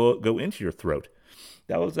spittle go into your throat.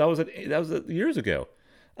 That was years ago.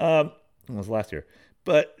 It was last year.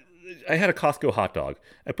 But I had a Costco hot dog.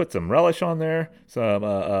 I put some relish on there, some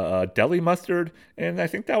deli mustard, and I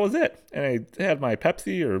think that was it. And I had my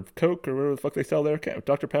Pepsi or Coke or whatever the fuck they sell there.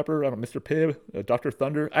 Dr. Pepper, I don't know, Mr. Pibb, Dr.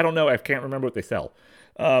 Thunder. I don't know. I can't remember what they sell.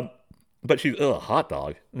 But she's hot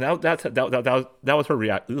dog. Now that was her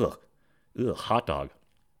react. Hot dog.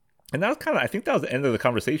 And that was kind of, I think that was the end of the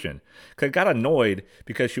conversation. Because I got annoyed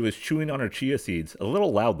because she was chewing on her chia seeds a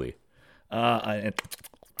little loudly. And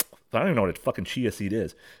I don't even know what a fucking chia seed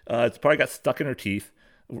is. It's probably got stuck in her teeth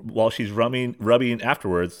while she's rubbing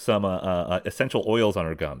afterwards some essential oils on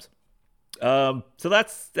her gums. So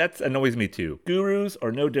that's annoys me too. Gurus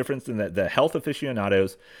are no different than the health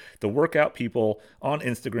aficionados, the workout people on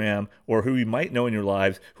Instagram, or who you might know in your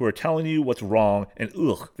lives who are telling you what's wrong, and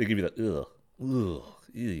they give you the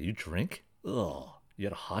you drink? Ugh, you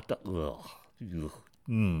had a hot dog? Ugh.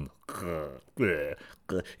 You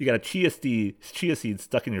got a chia seed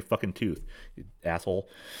stuck in your fucking tooth, you asshole.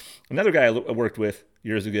 Another guy I worked with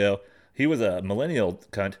years ago, he was a millennial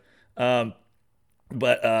cunt,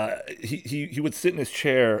 but he would sit in his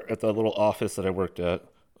chair at the little office that I worked at,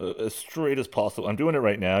 as straight as possible. I'm doing it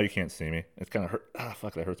right now. You can't see me. It's kind of hurt.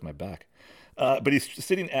 Fuck, that hurts my back. But he's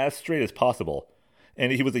sitting as straight as possible,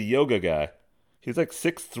 and he was a yoga guy. He's like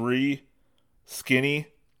 6'3", skinny,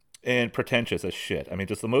 and pretentious as shit. I mean,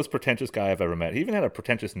 just the most pretentious guy I've ever met. He even had a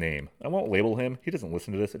pretentious name. I won't label him. He doesn't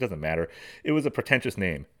listen to this. It doesn't matter. It was a pretentious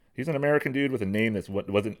name. He's an American dude with a name that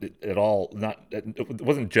wasn't at all, it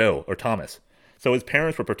wasn't Joe or Thomas. So his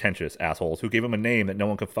parents were pretentious assholes who gave him a name that no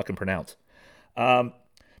one could fucking pronounce. But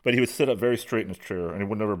he would sit up very straight in his chair, and he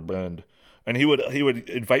would never bend. And he would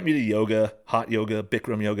invite me to yoga, hot yoga,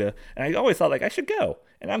 Bikram yoga, and I always thought like I should go.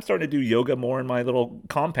 And I'm starting to do yoga more in my little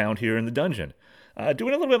compound here in the dungeon.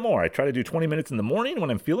 Doing a little bit more. I try to do 20 minutes in the morning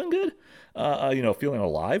when I'm feeling good, feeling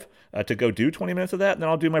alive, to go do 20 minutes of that, and then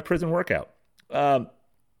I'll do my prison workout.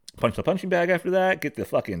 Punch the punching bag after that, get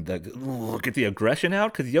the aggression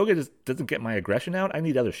out, because yoga just doesn't get my aggression out. I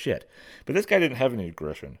need other shit. But this guy didn't have any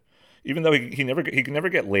aggression. Even though he could never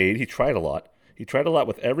get laid, he tried a lot. He tried a lot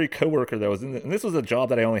with every coworker that was in and this was a job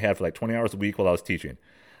that I only had for like 20 hours a week while I was teaching.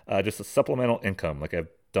 Just a supplemental income like I've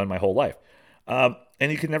done my whole life. And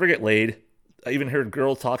he could never get laid. I even heard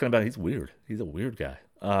girls talking about he's weird. He's a weird guy.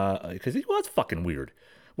 Because he was fucking weird.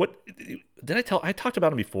 What did I tell? I talked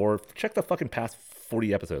about him before. Check the fucking past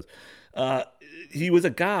 40 episodes. He was a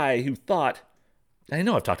guy who thought, I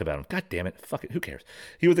know I've talked about him. God damn it. Fuck it. Who cares?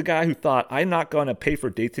 He was a guy who thought, I'm not going to pay for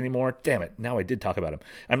dates anymore. Damn it. Now I did talk about him.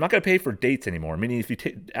 I'm not going to pay for dates anymore. Meaning if you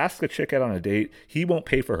ask a chick out on a date, he won't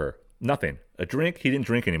pay for her. Nothing. A drink, he didn't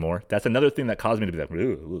drink anymore. That's another thing that caused me to be like,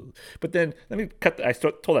 ooh. But then, let me cut, I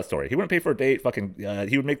told that story. He wouldn't pay for a date.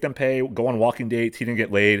 He would make them pay, go on walking dates. He didn't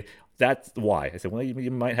get laid. That's why. I said, well,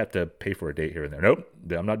 you might have to pay for a date here and there. Nope,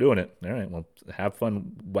 I'm not doing it. All right, well, have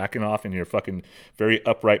fun whacking off in your fucking very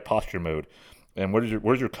upright posture mode. And where's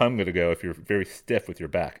your cum going to go if you're very stiff with your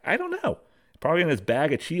back? I don't know. Probably in his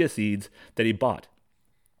bag of chia seeds that he bought.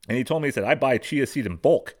 And he told me, he said, I buy chia seed in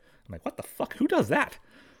bulk. I'm like, what the fuck? Who does that?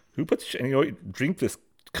 Who puts, drink this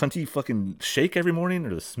cunty fucking shake every morning or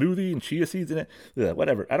the smoothie and chia seeds in it? Ugh,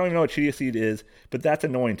 whatever. I don't even know what chia seed is, but that's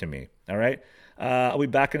annoying to me. All right? I'll be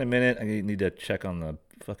back in a minute. I need to check on the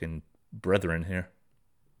fucking brethren here.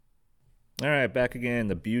 All right, back again.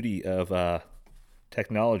 The beauty of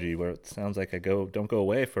technology, where it sounds like I don't go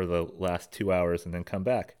away for the last 2 hours and then come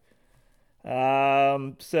back.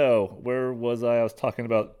 So where was I? I was talking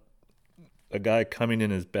about a guy coming in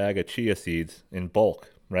his bag of chia seeds in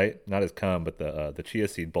bulk, right? Not his cum, but the chia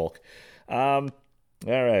seed bulk. All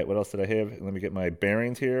right, what else did I have? Let me get my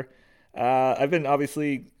bearings here. I've been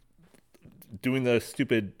obviously doing the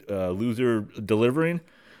stupid loser delivering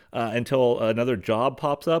until another job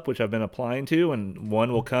pops up, which I've been applying to, and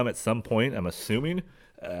one will come at some point, I'm assuming.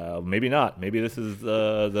 Maybe not. Maybe this is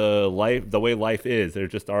the way life is. There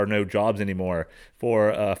just are no jobs anymore for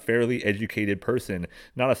a fairly educated person.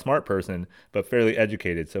 Not a smart person, but fairly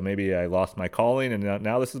educated. So maybe I lost my calling, and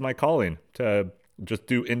now this is my calling, to just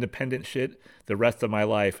do independent shit the rest of my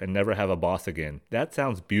life and never have a boss again. That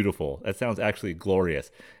sounds beautiful. That sounds actually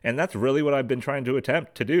glorious. And that's really what I've been trying to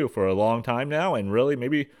attempt to do for a long time now. And really,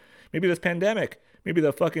 maybe this pandemic, maybe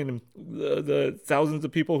the thousands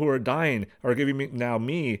of people who are dying are giving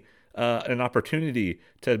me an opportunity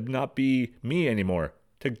to not be me anymore,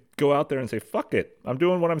 to go out there and say, fuck it, I'm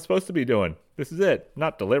doing what I'm supposed to be doing. This is it.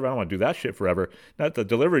 Not deliver. I don't want to do that shit forever. Not the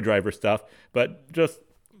delivery driver stuff, but just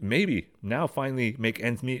maybe now finally make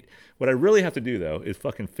ends meet. What I really have to do, though, is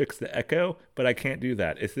fucking fix the echo, but I can't do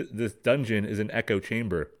that. This dungeon is an echo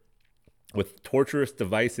chamber with torturous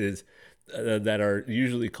devices that are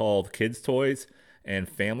usually called kids' toys, and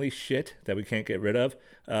family shit that we can't get rid of.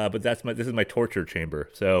 But this is my torture chamber.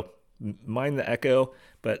 So mind the echo,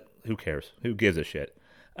 but who cares? Who gives a shit?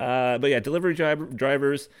 But yeah, delivery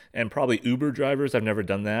drivers and probably Uber drivers. I've never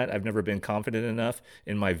done that. I've never been confident enough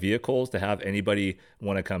in my vehicles to have anybody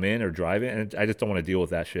want to come in or drive it. And I just don't want to deal with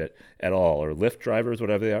that shit at all. Or Lyft drivers,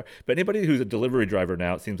 whatever they are. But anybody who's a delivery driver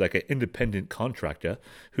now, it seems like an independent contractor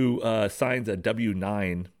who signs a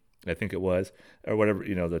W-9, I think it was, or whatever,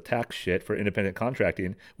 the tax shit for independent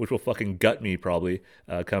contracting, which will fucking gut me probably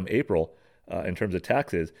come April. In terms of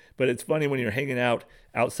taxes. But it's funny when you're hanging out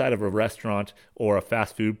outside of a restaurant or a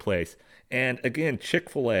fast food place. And again,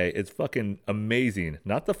 Chick-fil-A is fucking amazing.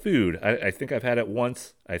 Not the food. I think I've had it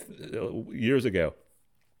once years ago,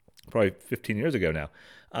 probably 15 years ago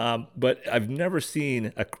now. But I've never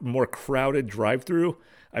seen a more crowded drive-through.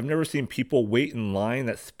 I've never seen people wait in line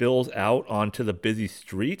that spills out onto the busy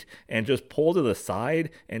street and just pull to the side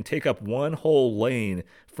and take up one whole lane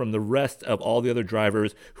from the rest of all the other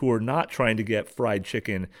drivers who are not trying to get fried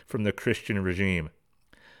chicken from the Christian regime.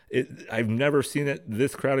 I've never seen it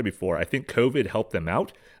this crowded before. I think COVID helped them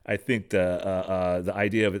out. I think the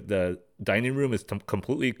idea of the dining room is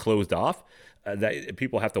completely closed off. That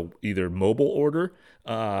people have to either mobile order,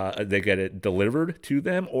 they get it delivered to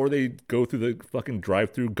them, or they go through the fucking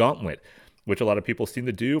drive-through gauntlet, which a lot of people seem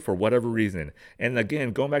to do for whatever reason. And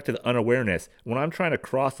again, going back to the unawareness, when I'm trying to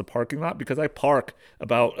cross the parking lot, because I park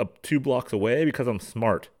about 2 blocks away because I'm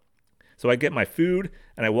smart. So I get my food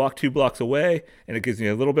and I walk 2 blocks away, and it gives me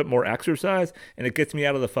a little bit more exercise, and it gets me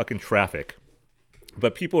out of the fucking traffic.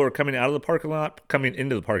 But people are coming out of the parking lot, coming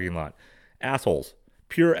into the parking lot. Assholes.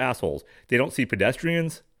 Pure assholes. They don't see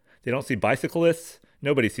pedestrians. They don't see bicyclists.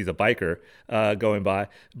 Nobody sees a biker going by.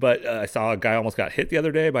 But I saw a guy almost got hit the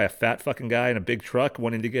other day by a fat fucking guy in a big truck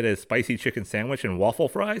wanting to get a spicy chicken sandwich and waffle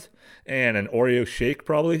fries and an Oreo shake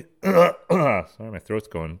probably. Sorry, my throat's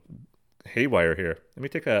going haywire here. Let me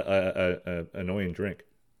take a annoying drink.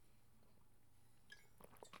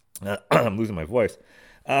 I'm losing my voice.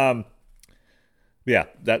 Yeah,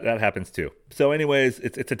 that happens too. So anyways,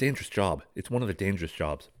 it's a dangerous job. It's one of the dangerous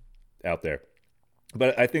jobs out there.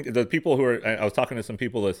 But I think the people I was talking to some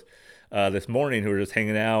people this morning who were just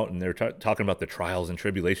hanging out, and they're talking about the trials and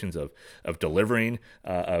tribulations of delivering,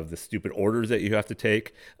 of the stupid orders that you have to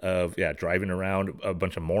take, of driving around a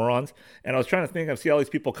bunch of morons. And I was trying to think, I see all these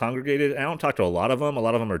people congregated. I don't talk to a lot of them. A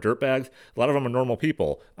lot of them are dirtbags. A lot of them are normal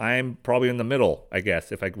people. I'm probably in the middle, I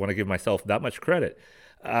guess, if I want to give myself that much credit.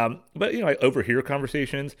 But I overhear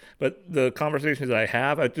conversations, but the conversations that I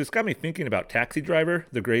have, it just got me thinking about Taxi Driver,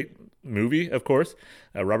 the great movie, of course.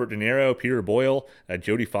 Robert De Niro, Peter Boyle,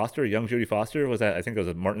 Jodie Foster, young Jodie Foster, I think it was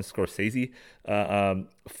a Martin Scorsese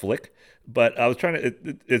flick. But I was trying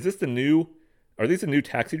to, are these the new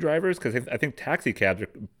taxi drivers? Because I think taxi cabs are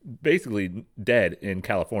basically dead in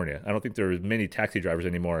California. I don't think there's many taxi drivers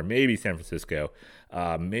anymore. Maybe San Francisco,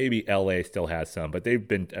 maybe LA still has some, but they've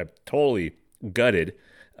been totally gutted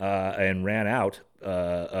and ran out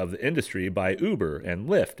of the industry by Uber and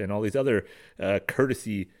Lyft and all these other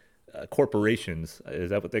courtesy corporations.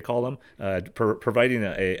 Is that what they call them? Providing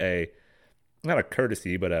a not a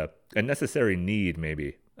courtesy, but a necessary need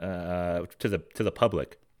maybe to the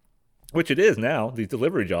public, which it is now. These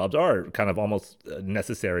delivery jobs are kind of almost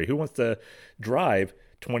necessary. Who wants to drive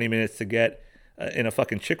 20 minutes to get in a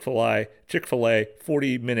fucking Chick-fil-A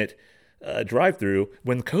 40-minute drive-through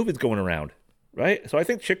when COVID's going around? Right? So I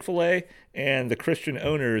think Chick-fil-A and the Christian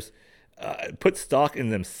owners put stock in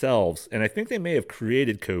themselves, and I think they may have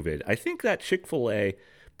created COVID. I think that Chick-fil-A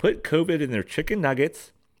put COVID in their chicken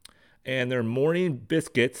nuggets and their morning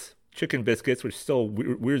biscuits, chicken biscuits, which still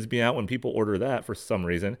weirds me out when people order that for some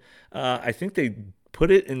reason. I think they put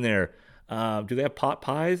it in their, do they have pot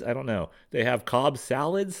pies? I don't know. They have Cobb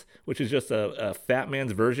salads, which is just a fat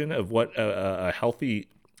man's version of what a healthy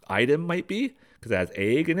item might be, because it has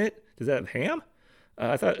egg in it. Does that have ham?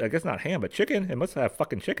 I guess not ham, but chicken. It must have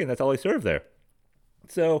fucking chicken. That's all they serve there.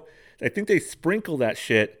 So I think they sprinkle that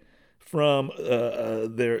shit from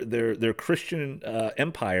their Christian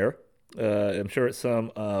empire. I'm sure it's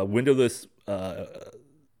some windowless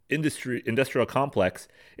industrial complex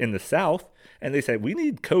in the South, and they said we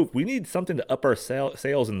need something to up our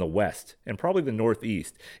sales in the West and probably the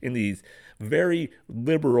Northeast in these very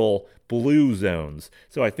liberal blue zones.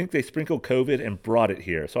 So I think they sprinkled COVID and brought it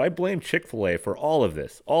here. So I blame Chick-fil-A for all of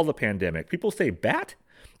this, all the pandemic. People say bat.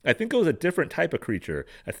 I think it was a different type of creature,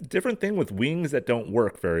 a different thing with wings that don't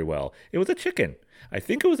work very well. It was a chicken. I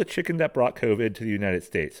think it was a chicken that brought COVID to the United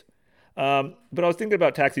States. But I was thinking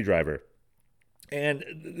about Taxi Driver,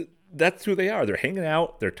 and that's who they are. They're hanging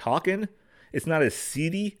out. They're talking. It's not as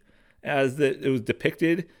seedy as it was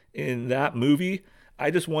depicted in that movie. I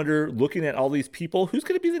just wonder, looking at all these people, who's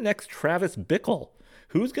going to be the next Travis Bickle?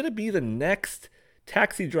 Who's going to be the next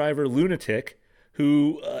taxi driver lunatic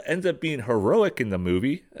who ends up being heroic in the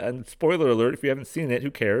movie? And spoiler alert, if you haven't seen it,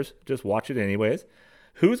 who cares? Just watch it anyways.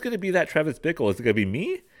 Who's going to be that Travis Bickle? Is it going to be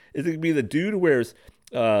me? Is it going to be the dude who wears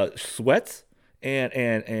sweats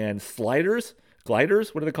and sliders?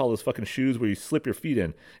 Gliders? What do they call those fucking shoes where you slip your feet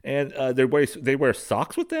in? And they wear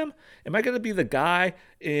socks with them? Am I going to be the guy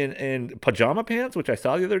in pajama pants, which I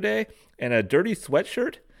saw the other day, and a dirty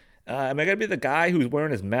sweatshirt? Am I going to be the guy who's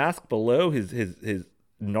wearing his mask below his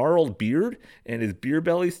gnarled beard and his beer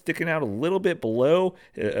belly sticking out a little bit below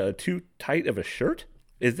too tight of a shirt?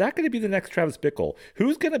 Is that going to be the next Travis Bickle?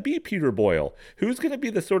 Who's going to be Peter Boyle? Who's going to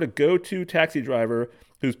be the sort of go-to taxi driver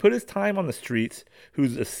who's put his time on the streets,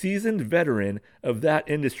 who's a seasoned veteran of that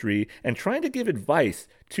industry, and trying to give advice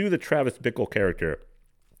to the Travis Bickle character?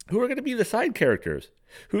 Who are going to be the side characters?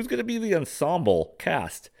 Who's going to be the ensemble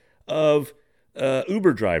cast of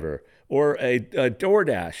Uber driver, or a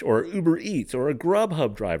DoorDash, or Uber Eats, or a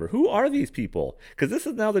Grubhub driver? Who are these people? Because this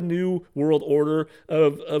is now the new world order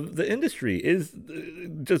of the industry, is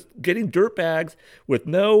just getting dirtbags with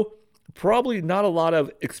probably not a lot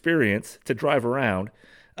of experience to drive around,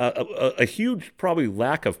 a huge probably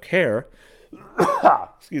lack of care,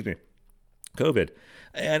 excuse me, COVID,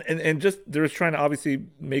 and just they're just trying to obviously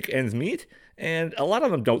make ends meet, and a lot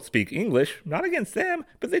of them don't speak English. Not against them,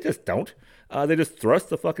 but they just don't. They just thrust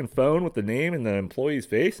the fucking phone with the name in the employee's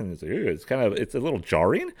face, and it's a little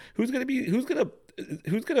jarring. Who's gonna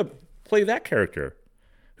play that character?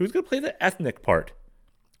 Who's gonna play the ethnic part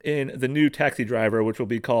in the new Taxi Driver, which will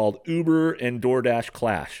be called Uber and DoorDash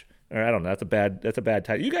Clash? Or I don't know. That's a bad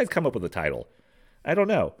title. You guys come up with a title. I don't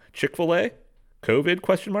know. Chick-fil-A, COVID ?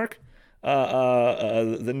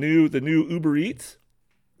 The new Uber Eats.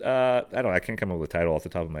 I don't know. I can't come up with a title off the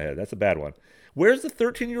top of my head. That's a bad one. Where's the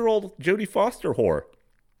 13-year-old Jodie Foster whore?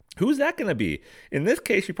 Who's that going to be? In this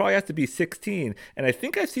case, she probably has to be 16. And I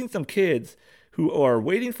think I've seen some kids who are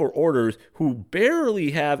waiting for orders who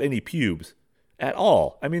barely have any pubes at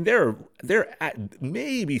all. I mean, they're at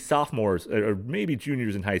maybe sophomores or maybe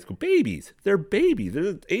juniors in high school. Babies. They're babies.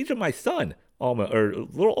 They're the age of my son, almost, or a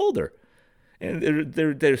little older. And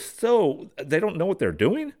they're so, they don't know what they're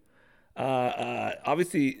doing.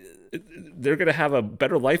 Obviously, they're going to have a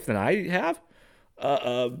better life than I have.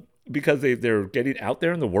 Because they're getting out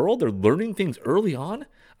there in the world. They're learning things early on.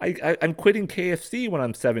 I'm quitting KFC when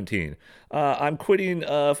I'm 17. I'm quitting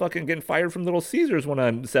fucking getting fired from Little Caesars when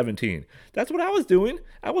I'm 17. That's what I was doing.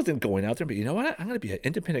 I wasn't going out there, but you know what? I'm going to be an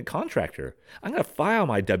independent contractor. I'm going to file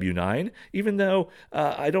my W-9, even though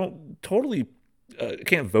I don't totally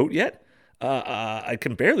can't vote yet. I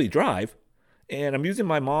can barely drive. And I'm using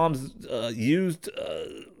my mom's used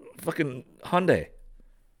fucking Hyundai.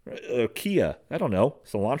 Kia, I don't know,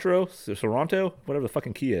 Sorrento, whatever the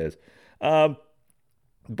fucking Kia is.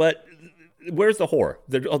 But where's the whore?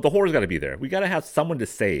 The whore's got to be there. We got to have someone to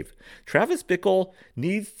save. Travis Bickle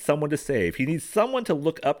needs someone to save. He needs someone to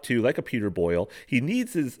look up to, like a Peter Boyle. He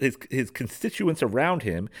needs his constituents around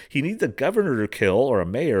him. He needs a governor to kill, or a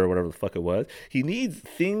mayor, or whatever the fuck it was. He needs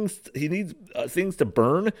things. He needs things to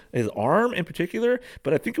burn, his arm in particular.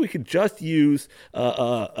 But I think we could just use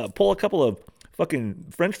pull a couple of fucking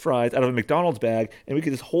French fries out of a McDonald's bag, and we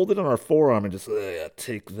could just hold it on our forearm and just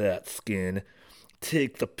take that skin,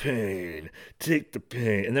 take the pain,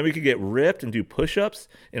 and then we could get ripped and do push-ups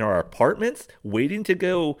in our apartments, waiting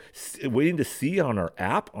to see on our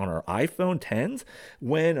app on our iPhone 10s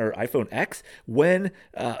or iPhone X when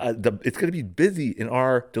it's going to be busy in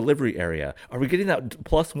our delivery area. Are we getting that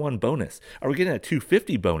 +1 bonus? Are we getting a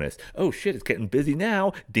 250 bonus? Oh shit, it's getting busy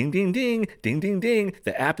now. Ding ding ding, ding ding ding.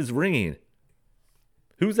 The app is ringing.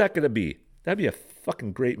 Who's that going to be? That'd be a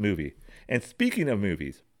fucking great movie. And speaking of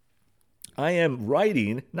movies, I am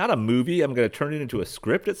writing, not a movie, I'm going to turn it into a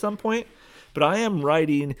script at some point, but I am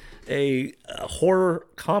writing a horror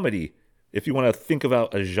comedy, if you want to think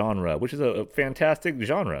about a genre, which is a fantastic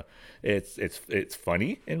genre. It's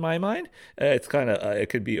funny in my mind. It's kind of it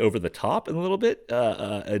could be over the top in a little bit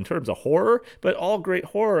in terms of horror, but all great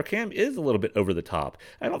horror is a little bit over the top.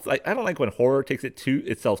 I don't like when horror takes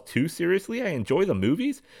itself too seriously. I enjoy the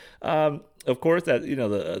movies. Of course, that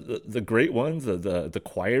the great ones, the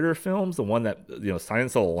quieter films, the one that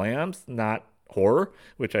Silence of the Lambs, not horror,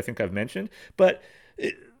 which I think I've mentioned, but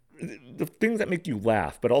the things that make you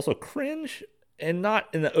laugh, but also cringe, and not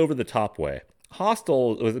in the over-the-top way.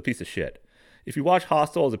 Hostel was a piece of shit. If you watch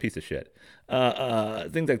Hostel, it's a piece of shit.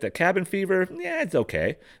 Things like that. Cabin Fever, yeah, it's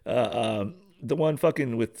okay. the one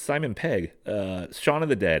fucking with Simon Pegg, Shaun of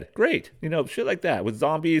the Dead. Great. Shit like that with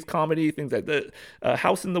zombies, comedy, things like that.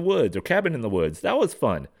 House in the Woods or Cabin in the Woods. That was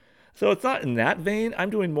fun. So it's not in that vein. I'm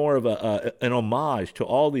doing more of an homage to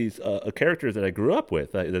all these characters that I grew up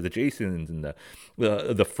with, the Jasons and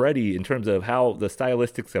the Freddy, in terms of how the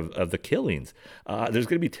stylistics of the killings. There's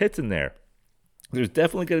going to be tits in there. There's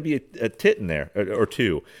definitely going to be a tit in there or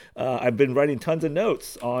two. I've been writing tons of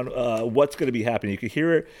notes on what's going to be happening. You can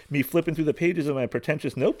hear me flipping through the pages of my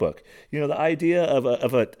pretentious notebook. The idea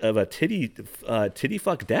of a titty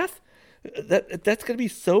fuck death. That's going to be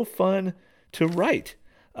so fun to write.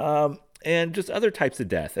 And just other types of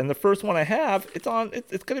death. And the first one I have, it's going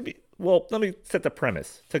to be, well, let me set the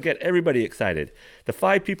premise to get everybody excited. The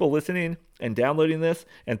 5 people listening and downloading this,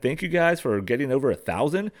 and thank you guys for getting over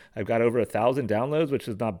 1,000. I've got over 1,000 downloads, which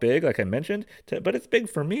is not big, like I mentioned, but it's big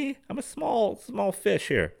for me. I'm a small fish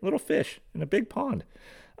here, little fish in a big pond.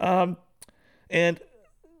 But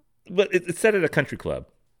it's set at a country club.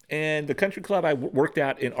 And the country club I worked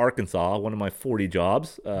at in Arkansas, one of my 40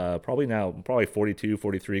 jobs, probably 42,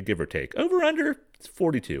 43, give or take. Over, under, it's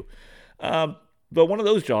 42. But one of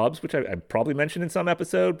those jobs, which I probably mentioned in some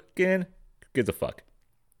episode, again, gives a fuck.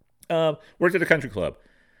 Worked at a country club.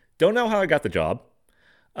 Don't know how I got the job.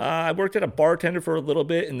 I worked at a bartender for a little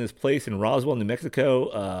bit in this place in Roswell, New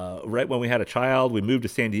Mexico. Right when we had a child, we moved to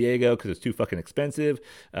San Diego because it's too fucking expensive.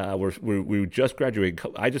 We just graduated.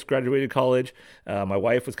 I just graduated college. My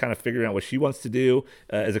wife was kind of figuring out what she wants to do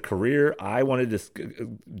as a career. I wanted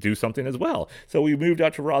to do something as well. So we moved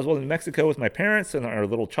out to Roswell, New Mexico with my parents and our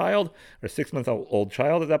little child, our 6-month-old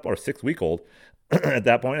child at that, or 6-week-old at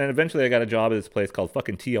that point. And eventually I got a job at this place called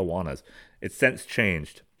fucking Tijuana's. It's since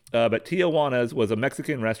changed. But Tijuana's was a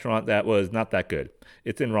Mexican restaurant that was not that good.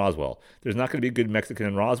 It's in Roswell. There's not going to be good Mexican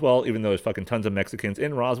in Roswell, even though there's fucking tons of Mexicans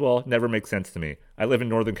in Roswell. Never makes sense to me. I live in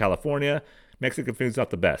Northern California. Mexican food's not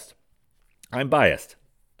the best. I'm biased.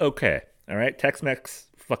 Okay. All right. Tex-Mex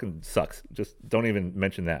fucking sucks. Just don't even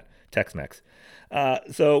mention that. Tex-Mex.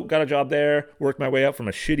 So got a job there. Worked my way up from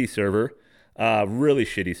a shitty server. Really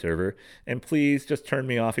shitty server. And please just turn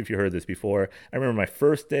me off if you heard this before. I remember my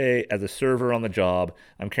first day as a server on the job.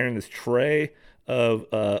 I'm carrying this tray of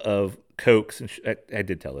Cokes. And I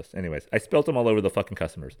did tell this. Anyways, I spilt them all over the fucking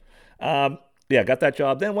customers. Got that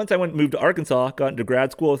job. Then once I moved to Arkansas, got into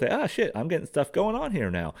grad school, I say, shit, I'm getting stuff going on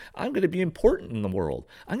here now. I'm going to be important in the world.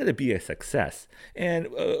 I'm going to be a success. And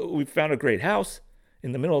we found a great house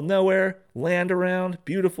in the middle of nowhere, land around,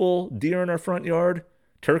 beautiful, deer in our front yard.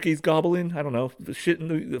 Turkeys gobbling, I don't know, shit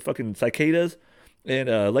in the fucking cicadas and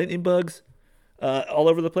lightning bugs all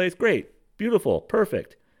over the place. Great, beautiful,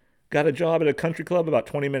 perfect. Got a job at a country club about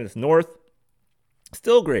 20 minutes north.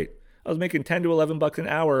 Still great. I was making 10 to 11 bucks an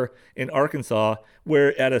hour in Arkansas,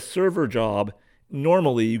 where at a server job,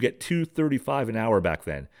 normally you get $2.35 an hour back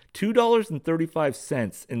then.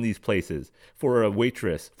 $2.35 in these places for a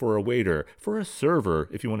waitress, for a waiter, for a server,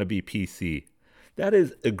 if you want to be PC. That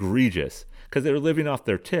is egregious because they were living off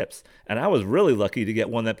their tips. And I was really lucky to get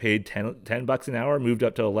one that paid 10 bucks an hour, moved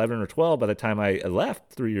up to 11 or 12 by the time I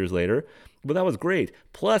left 3 years later. But that was great.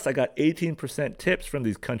 Plus, I got 18% tips from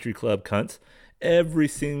these country club cunts every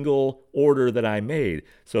single order that I made.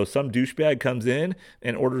 So some douchebag comes in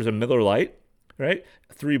and orders a Miller Lite, right?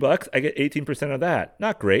 $3, I get 18% of that.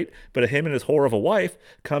 Not great, but him and his whore of a wife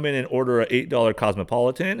come in and order a $8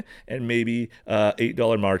 Cosmopolitan and maybe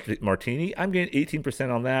 $8 martini. I'm getting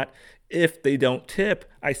 18% on that. If they don't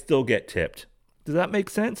tip, I still get tipped. Does that make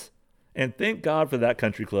sense? And thank God for that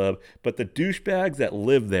country club. But the douchebags that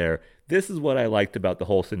live there, this is what I liked about the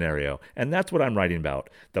whole scenario. And that's what I'm writing about.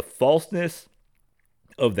 The falseness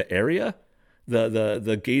of the area,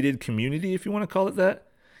 the gated community, if you want to call it that.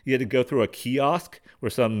 You had to go through a kiosk where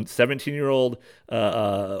some 17-year-old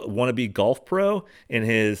wannabe golf pro in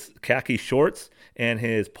his khaki shorts and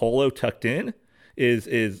his polo tucked in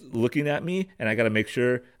is looking at me, and I got to make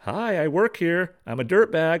sure, hi, I work here. I'm a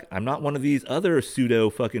dirtbag. I'm not one of these other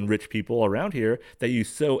pseudo fucking rich people around here that you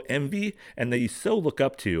so envy and that you so look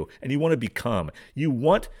up to and you want to become. You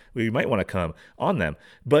might want to come on them,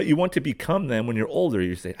 but you want to become them when you're older.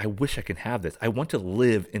 You say, I wish I could have this. I want to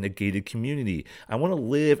live in a gated community. I want to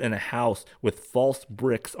live in a house with false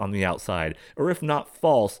bricks on the outside, or if not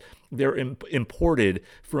false, they're imported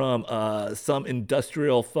from some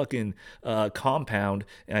industrial fucking compound.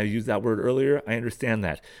 And I used that word earlier. I understand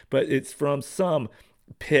that. But it's from some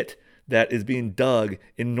pit that is being dug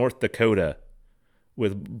in North Dakota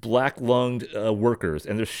with black-lunged workers.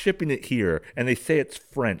 And they're shipping it here. And they say it's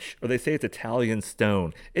French, or they say it's Italian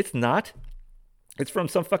stone. It's not. It's from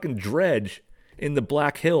some fucking dredge in the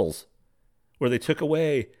Black Hills where they took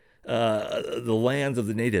away the lands of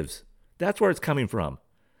the natives. That's where it's coming from,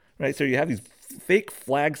 right? So you have these fake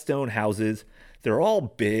flagstone houses. They're all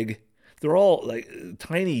big. They're all like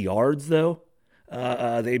tiny yards, though.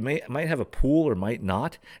 They might have a pool or might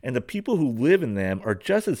not, and the people who live in them are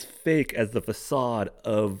just as fake as the facade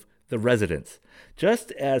of the residents,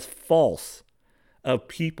 just as false of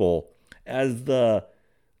people as the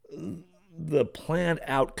planned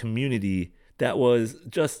out community that was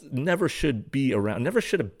just never should be around, never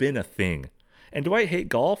should have been a thing. And do I hate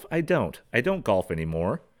golf? I don't. I don't golf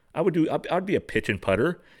anymore. I'd be a pitch and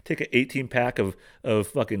putter, take an 18 pack of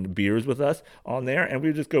fucking beers with us on there, and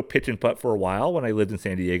we'd just go pitch and putt for a while when I lived in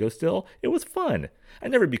San Diego still. It was fun. I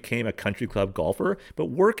never became a country club golfer, but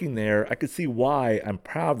working there, I could see why I'm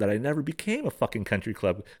proud that I never became a fucking country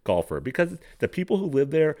club golfer, because the people who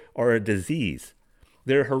live there are a disease.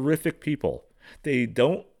 They're horrific people. They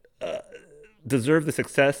don't deserve the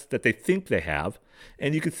success that they think they have,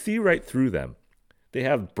 and you could see right through them. They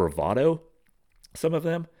have bravado, some of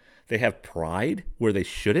them. They have pride where they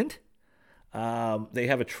shouldn't. They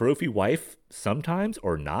have a trophy wife sometimes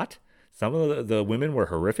or not. Some of the women were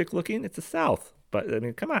horrific looking. It's the South. But, I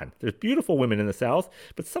mean, come on. There's beautiful women in the South,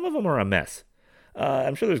 but some of them are a mess.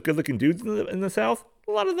 I'm sure there's good-looking dudes in the South.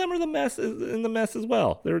 A lot of them are in the mess as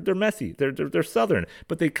well. They're messy. They're Southern,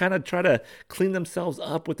 but they kind of try to clean themselves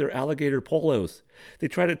up with their alligator polos. They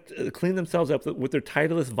try to clean themselves up with their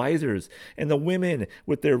Titleist visors, and the women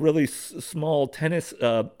with their really small tennis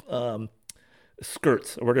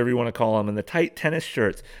skirts or whatever you want to call them, and the tight tennis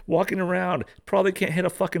shirts, walking around, probably can't hit a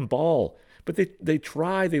fucking ball, but they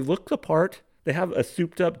try. They look the part. They have a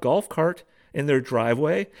souped-up golf cart in their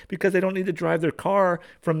driveway because they don't need to drive their car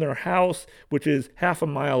from their house, which is half a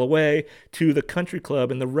mile away, to the country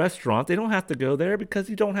club and the restaurant. They don't have to go there because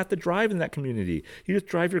you don't have to drive in that community. You just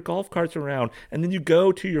drive your golf carts around, and then you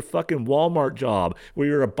go to your fucking Walmart job where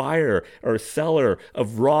you're a buyer or a seller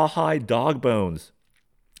of rawhide dog bones,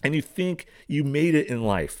 and you think you made it in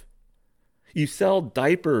life. You sell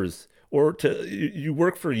diapers, or you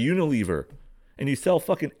work for Unilever, and you sell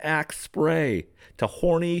fucking Axe spray to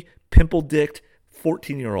horny, pimple-dicked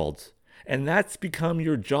 14-year-olds. And that's become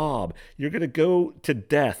your job. You're going to go to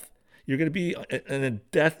death. You're going to be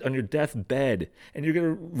on your deathbed. And you're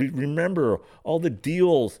going to remember all the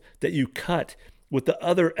deals that you cut with the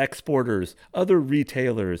other exporters, other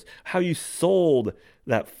retailers, how you sold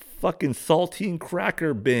that fucking saltine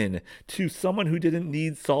cracker bin to someone who didn't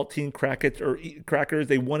need saltine crackers.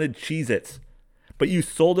 They wanted Cheez-Its. But you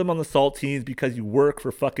sold them on the saltines because you work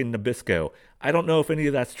for fucking Nabisco. I don't know if any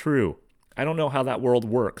of that's true. I don't know how that world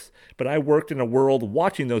works. But I worked in a world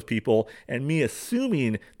watching those people and me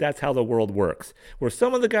assuming that's how the world works. Were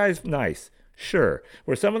some of the guys nice? Sure.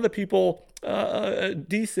 Were some of the people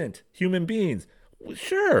decent human beings?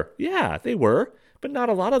 Sure. Yeah, they were. But not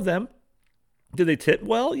a lot of them. Did they tip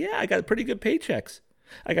well? Yeah, I got pretty good paychecks.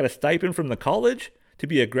 I got a stipend from the college to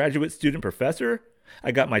be a graduate student professor.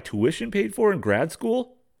 I got my tuition paid for in grad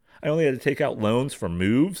school. I only had to take out loans for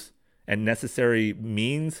moves and necessary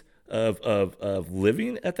means of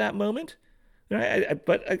living at that moment.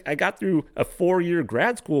 But I got through a 4-year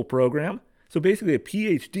grad school program. So basically a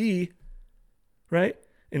PhD, right,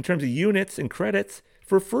 in terms of units and credits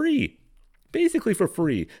for free. Basically for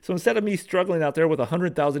free. So instead of me struggling out there with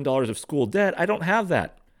 $100,000 of school debt, I don't have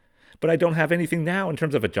that. But I don't have anything now in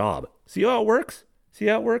terms of a job. See how it works?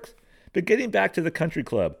 But getting back to the country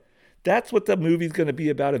club, that's what the movie's going to be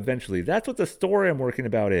about eventually. That's what the story I'm working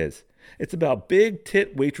about is. It's about big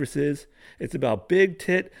tit waitresses. It's about big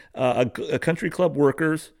tit country club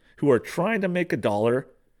workers who are trying to make $1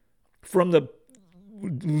 from the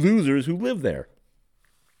losers who live there.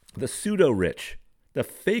 The pseudo-rich, the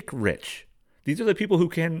fake rich. These are the people who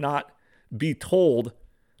cannot be told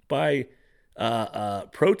by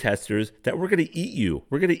protesters that we're going to eat you.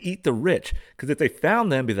 We're going to eat the rich. Because if they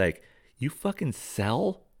found them, be like, you fucking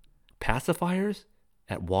sell pacifiers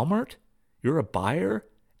at Walmart? You're a buyer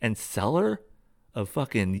and seller of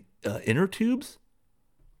fucking inner tubes?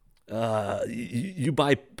 You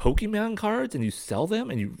buy Pokemon cards and you sell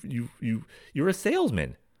them, and you're a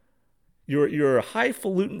salesman. You're a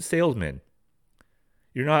highfalutin salesman.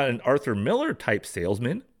 You're not an Arthur Miller type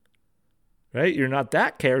salesman, right? You're not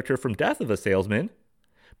that character from Death of a Salesman,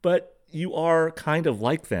 but you are kind of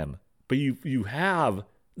like them. But you have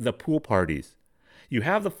the pool parties. You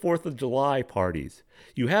have the 4th of July parties.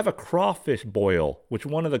 You have a crawfish boil, which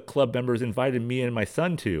one of the club members invited me and my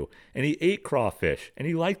son to, and he ate crawfish, and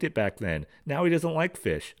he liked it back then. Now he doesn't like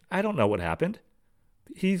fish. I don't know what happened.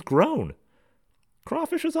 He's grown.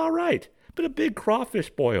 Crawfish is all right, but a big crawfish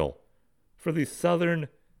boil for the southern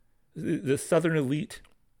elite.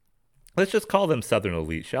 Let's just call them southern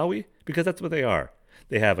elite, shall we? Because that's what they are.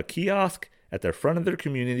 They have a kiosk at the front of their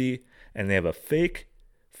community, and they have a fake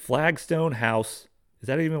flagstone house. Is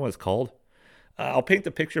that even what it's called? I'll paint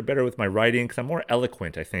the picture better with my writing because I'm more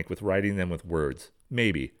eloquent, I think, with writing than with words.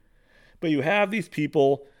 Maybe. But you have these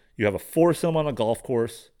people, you have a foursome on a golf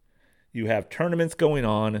course, you have tournaments going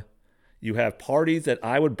on, you have parties that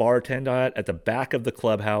I would bartend at the back of the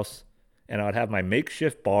clubhouse, and I would have my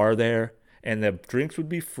makeshift bar there, and the drinks would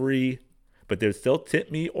be free, but they'd still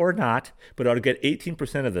tip me or not, but I would get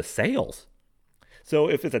 18% of the sales. So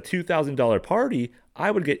if it's a $2,000 party,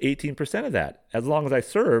 I would get 18% of that as long as I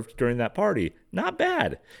served during that party. Not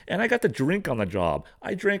bad. And I got to drink on the job.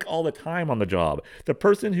 I drank all the time on the job. The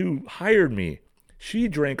person who hired me, she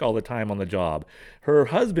drank all the time on the job. Her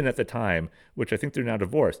husband at the time, which I think they're now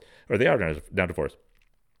divorced, or they are now divorced.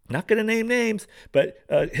 Not going to name names, but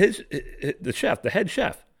the chef, the head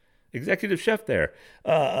chef, executive chef there,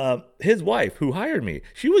 his wife who hired me,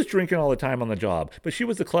 she was drinking all the time on the job, but she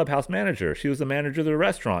was the clubhouse manager. She was the manager of the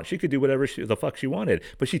restaurant. She could do whatever the fuck she wanted.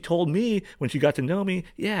 But she told me when she got to know me,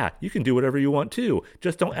 yeah, you can do whatever you want too.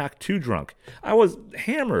 Just don't act too drunk. I was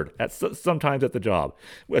hammered sometimes at the job,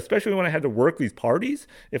 especially when I had to work these parties.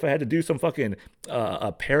 If I had to do some fucking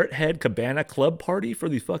a Parrot Head Cabana Club party for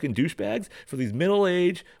these fucking douchebags, for these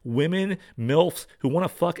middle-aged women, MILFs who want to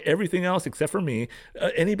fuck everything else except for me,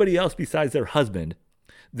 anybody else besides their husband.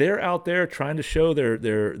 They're out there trying to show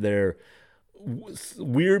their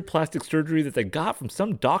weird plastic surgery that they got from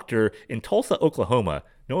some doctor in Tulsa, Oklahoma.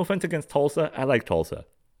 No offense against Tulsa. I like Tulsa.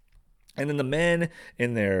 And then the men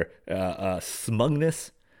in their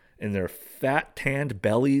smugness, in their fat tanned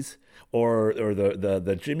bellies, or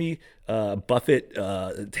the Jimmy Buffett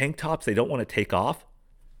tank tops they don't want to take off.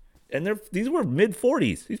 And these were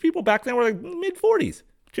mid-40s. These people back then were like mid-40s.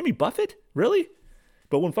 Jimmy Buffett? Really?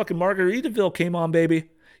 But when fucking Margaritaville came on, baby,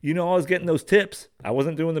 you know I was getting those tips. I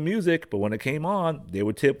wasn't doing the music, but when it came on, they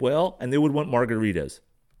would tip well, and they would want margaritas.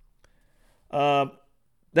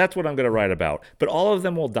 That's what I'm going to write about. But all of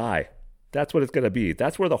them will die. That's what it's going to be.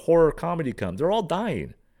 That's where the horror comedy comes. They're all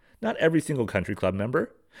dying. Not every single country club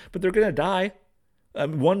member, but they're going to die.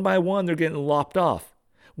 One by one, they're getting lopped off.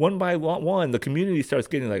 One by one, the community starts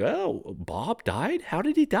getting like, oh, Bob died? How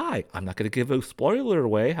did he die? I'm not going to give a spoiler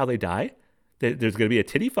away how they die. There's going to be a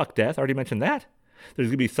titty fuck death. I already mentioned that. There's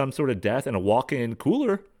going to be some sort of death in a walk-in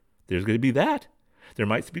cooler. There's going to be that. There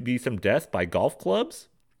might be some death by golf clubs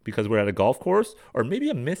because we're at a golf course, or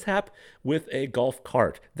maybe a mishap with a golf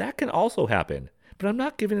cart. That can also happen, but I'm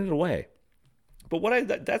not giving it away. But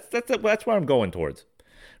that's where I'm going towards,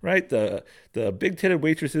 right? The big-titted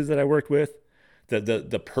waitresses that I worked with,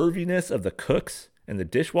 the perviness of the cooks and the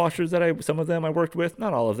dishwashers that some of them I worked with,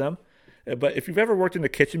 not all of them. But if you've ever worked in a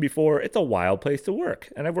kitchen before, it's a wild place to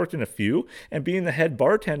work. And I've worked in a few, and being the head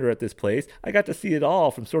bartender at this place, I got to see it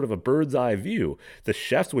all from sort of a bird's eye view. The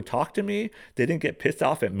chefs would talk to me. They didn't get pissed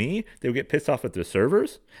off at me. They would get pissed off at their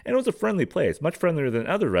servers. And it was a friendly place, much friendlier than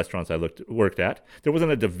other restaurants I worked at. There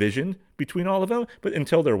wasn't a division between all of them, but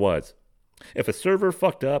until there was. If a server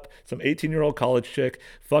fucked up, some 18-year-old college chick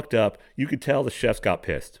fucked up, you could tell the chefs got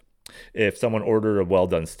pissed. If someone ordered a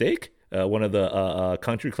well-done steak, one of the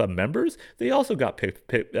country club members, they also got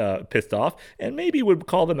pissed off and maybe would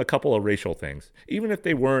call them a couple of racial things, even if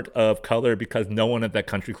they weren't of color, because no one at that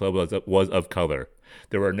country club was of color.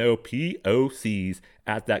 There were no POCs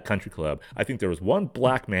at that country club. I think there was one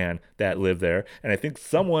black man that lived there, and I think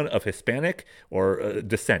someone of Hispanic or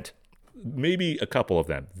descent. Maybe a couple of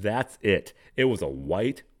them. That's it. It was a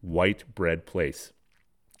white bread place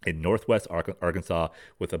in Northwest Arkansas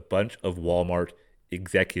with a bunch of Walmart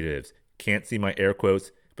executives. Can't see my air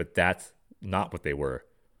quotes, but that's not what they were.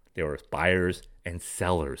 They were buyers and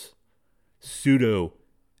sellers, pseudo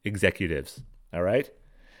executives. All right.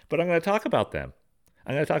 But I'm going to talk about them.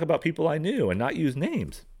 I'm going to talk about people I knew and not use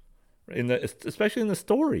names, especially in the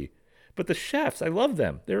story. But the chefs, I love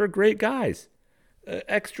them. They were great guys,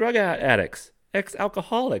 ex-drug addicts,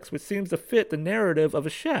 ex-alcoholics, which seems to fit the narrative of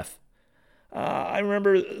a chef. I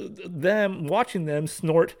remember watching them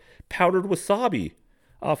snort powdered wasabi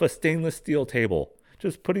off a stainless steel table,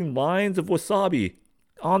 just putting lines of wasabi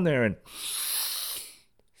on there and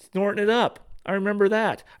snorting it up. I remember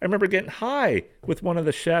that. I remember getting high with one of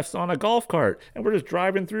the chefs on a golf cart, and we're just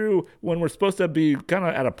driving through when we're supposed to be kind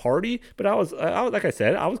of at a party. But I was like I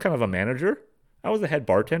said, I was kind of a manager. I was the head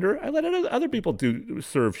bartender. I let other people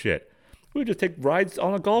serve shit. We would just take rides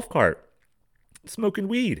on a golf cart, smoking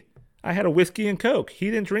weed. I had a whiskey and Coke.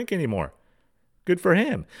 He didn't drink anymore. Good for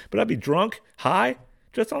him. But I'd be drunk, high,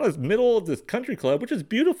 just on the middle of this country club, which is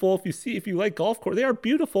beautiful. If you like golf course, they are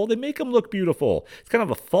beautiful. They make them look beautiful. It's kind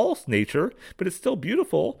of a false nature, but it's still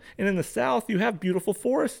beautiful. And in the South, you have beautiful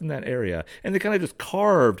forests in that area. And they kind of just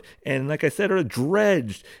carved and, like I said, are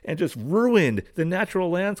dredged and just ruined the natural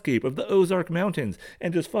landscape of the Ozark Mountains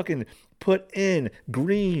and just fucking put in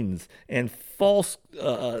greens and false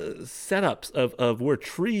setups of where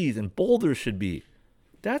trees and boulders should be.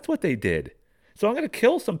 That's what they did. So I'm going to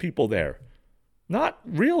kill some people there. Not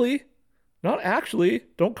really. Not actually.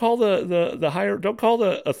 Don't call don't call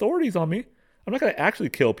the authorities on me. I'm not going to actually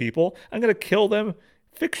kill people. I'm going to kill them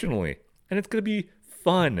fictionally. And it's going to be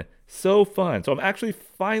fun. So fun. So I'm actually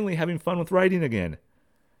finally having fun with writing again.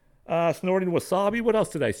 Snorting wasabi. What else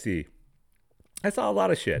did I see? I saw a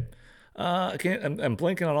lot of shit. I'm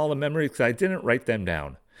blanking on all the memories because I didn't write them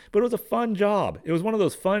down. But it was a fun job. It was one of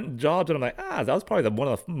those fun jobs that I'm like, that was probably one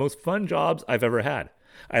of the most fun jobs I've ever had.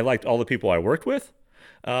 I liked all the people I worked with.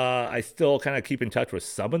 I still kind of keep in touch with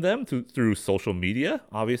some of them through social media,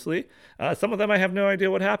 obviously. Some of them I have no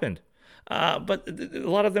idea what happened. But a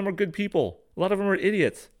lot of them were good people. A lot of them were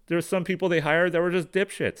idiots. There were some people they hired that were just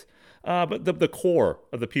dipshits. But the core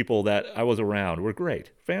of the people that I was around were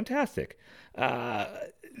great. Fantastic. A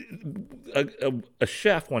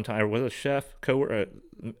chef one time, or was a chef, coworker,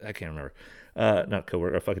 I can't remember. Not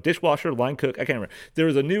coworker, a fucking dishwasher, line cook, I can't remember. There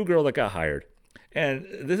was a new girl that got hired. And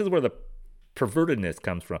this is where the pervertedness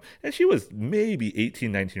comes from. And she was maybe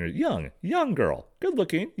 18, 19 years young girl, good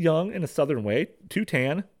looking, young in a southern way, too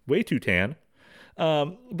tan, way too tan.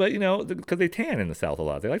 But because they tan in the South a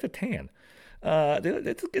lot, they like to tan.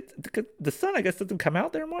 The sun, I guess, doesn't come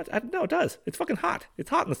out there much. No, it does. It's fucking hot. It's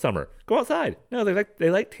hot in the summer. Go outside. No, they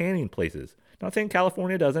like tanning places. Not saying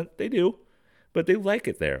California doesn't. They do, but they like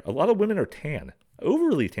it there. A lot of women are tan.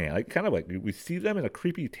 Overly tan, like kind of like we see them in a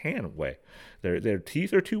creepy tan way. Their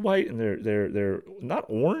teeth are too white, and they're not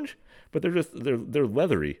orange, but they're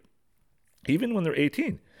leathery, even when they're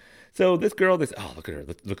 18. So this girl, look at her,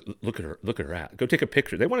 look at her at. Go take a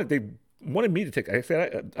picture. They wanted me to take. I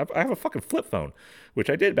said I have a fucking flip phone, which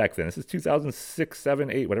I did back then. This is 2006,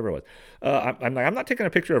 7, 8, whatever it was. I'm not taking a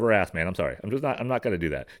picture of her ass, man. I'm sorry. I'm not going to do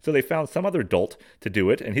that. So they found some other dolt to do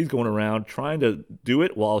it, and he's going around trying to do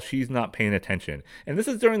it while she's not paying attention. And this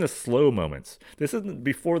is during the slow moments. This isn't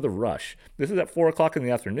before the rush. This is at 4:00 in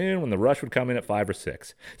the afternoon when the rush would come in at 5 or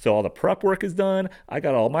 6. So all the prep work is done. I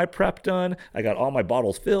got all my prep done. I got all my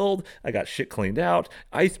bottles filled. I got shit cleaned out.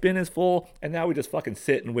 Ice bin is full. And now we just fucking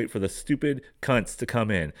sit and wait for the stupid cunts to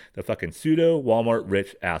come in. The fucking pseudo Walmart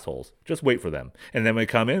rich assholes. Just wait for them. And then we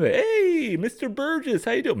come in, hey, Mr. Burgess,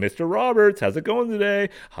 how you doing? Mr. Roberts, how's it going today?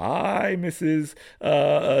 Hi, Mrs.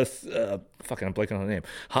 Fucking, I'm blanking on the name.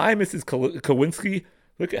 Hi, Mrs. Kowinski.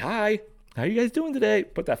 Hi. How you guys doing today?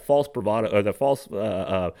 Put that false bravado or the false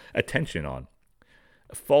attention on.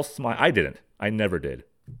 A false smile. I didn't. I never did.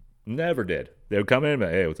 Never did. They would come in and be,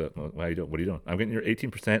 hey, what's up? How you doing? What are you doing? I'm getting your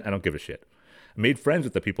 18%. I don't give a shit. I made friends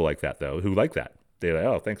with the people like that, though, who like that. They're like,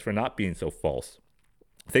 oh, thanks for not being so false.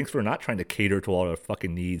 Thanks for not trying to cater to all their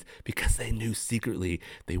fucking needs, because they knew secretly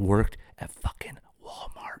they worked at fucking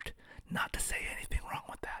Walmart. Not to say anything wrong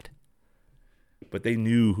with that. But they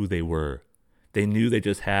knew who they were. They knew they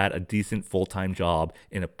just had a decent full-time job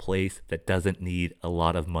in a place that doesn't need a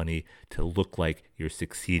lot of money to look like you're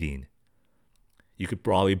succeeding. You could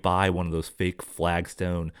probably buy one of those fake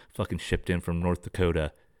flagstone fucking shipped in from North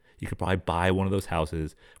Dakota. You could probably buy one of those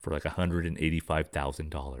houses for like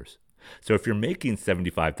 $185,000. So if you're making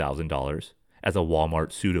 $75,000 as a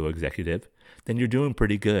Walmart pseudo executive, then you're doing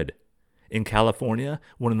pretty good. In California,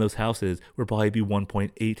 one of those houses would probably be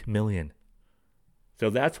 $1.8 million.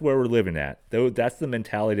 So that's where we're living at. Though that's the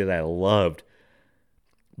mentality that I loved.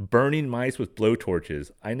 Burning mice with blowtorches.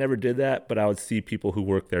 I never did that, but I would see people who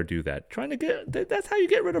work there do that. That's how you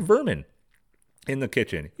get rid of vermin in the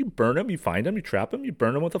kitchen. You burn them, you find them, you trap them, you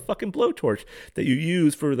burn them with a fucking blowtorch that you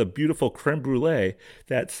use for the beautiful creme brulee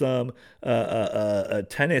that some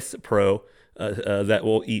tennis pro that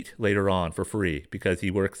will eat later on for free because he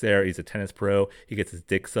works there. He's a tennis pro. He gets his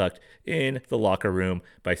dick sucked in the locker room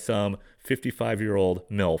by some 55-year-old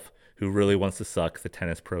MILF who really wants to suck the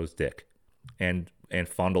tennis pro's dick and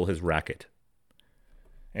fondle his racket.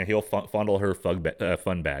 And he'll fondle her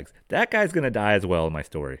fun bags. That guy's going to die as well in my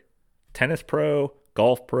story. Tennis pro,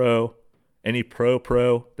 golf pro, any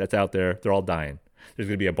pro that's out there, they're all dying. There's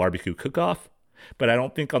going to be a barbecue cook-off, but I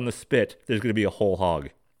don't think on the spit there's going to be a whole hog.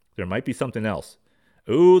 There might be something else.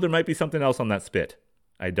 Ooh, there might be something else on that spit.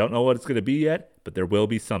 I don't know what it's going to be yet, but there will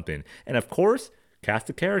be something. And of course, cast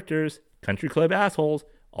of characters, country club assholes,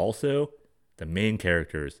 also the main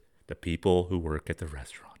characters, the people who work at the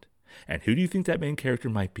restaurant. And who do you think that main character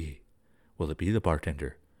might be? Will it be the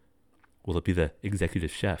bartender? Will it be the executive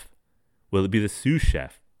chef? Will it be the sous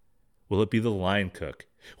chef? Will it be the line cook?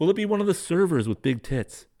 Will it be one of the servers with big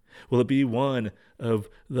tits? Will it be one of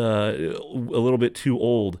a little bit too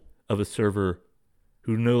old of a server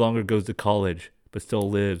who no longer goes to college but still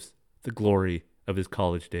lives the glory of his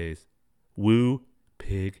college days? Woo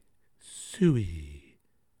pig suey.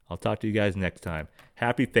 I'll talk to you guys next time.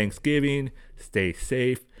 Happy Thanksgiving. Stay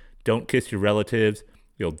safe. Don't kiss your relatives.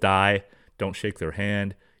 You'll die. Don't shake their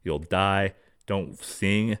hand. You'll die. Don't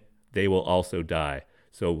sing. They will also die.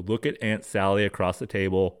 So look at Aunt Sally across the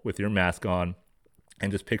table with your mask on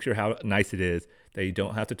and just picture how nice it is that you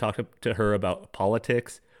don't have to talk to her about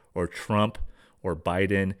politics or Trump or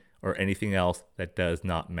Biden or anything else that does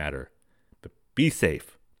not matter. But be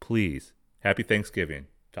safe, please. Happy Thanksgiving.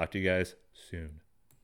 Talk to you guys soon.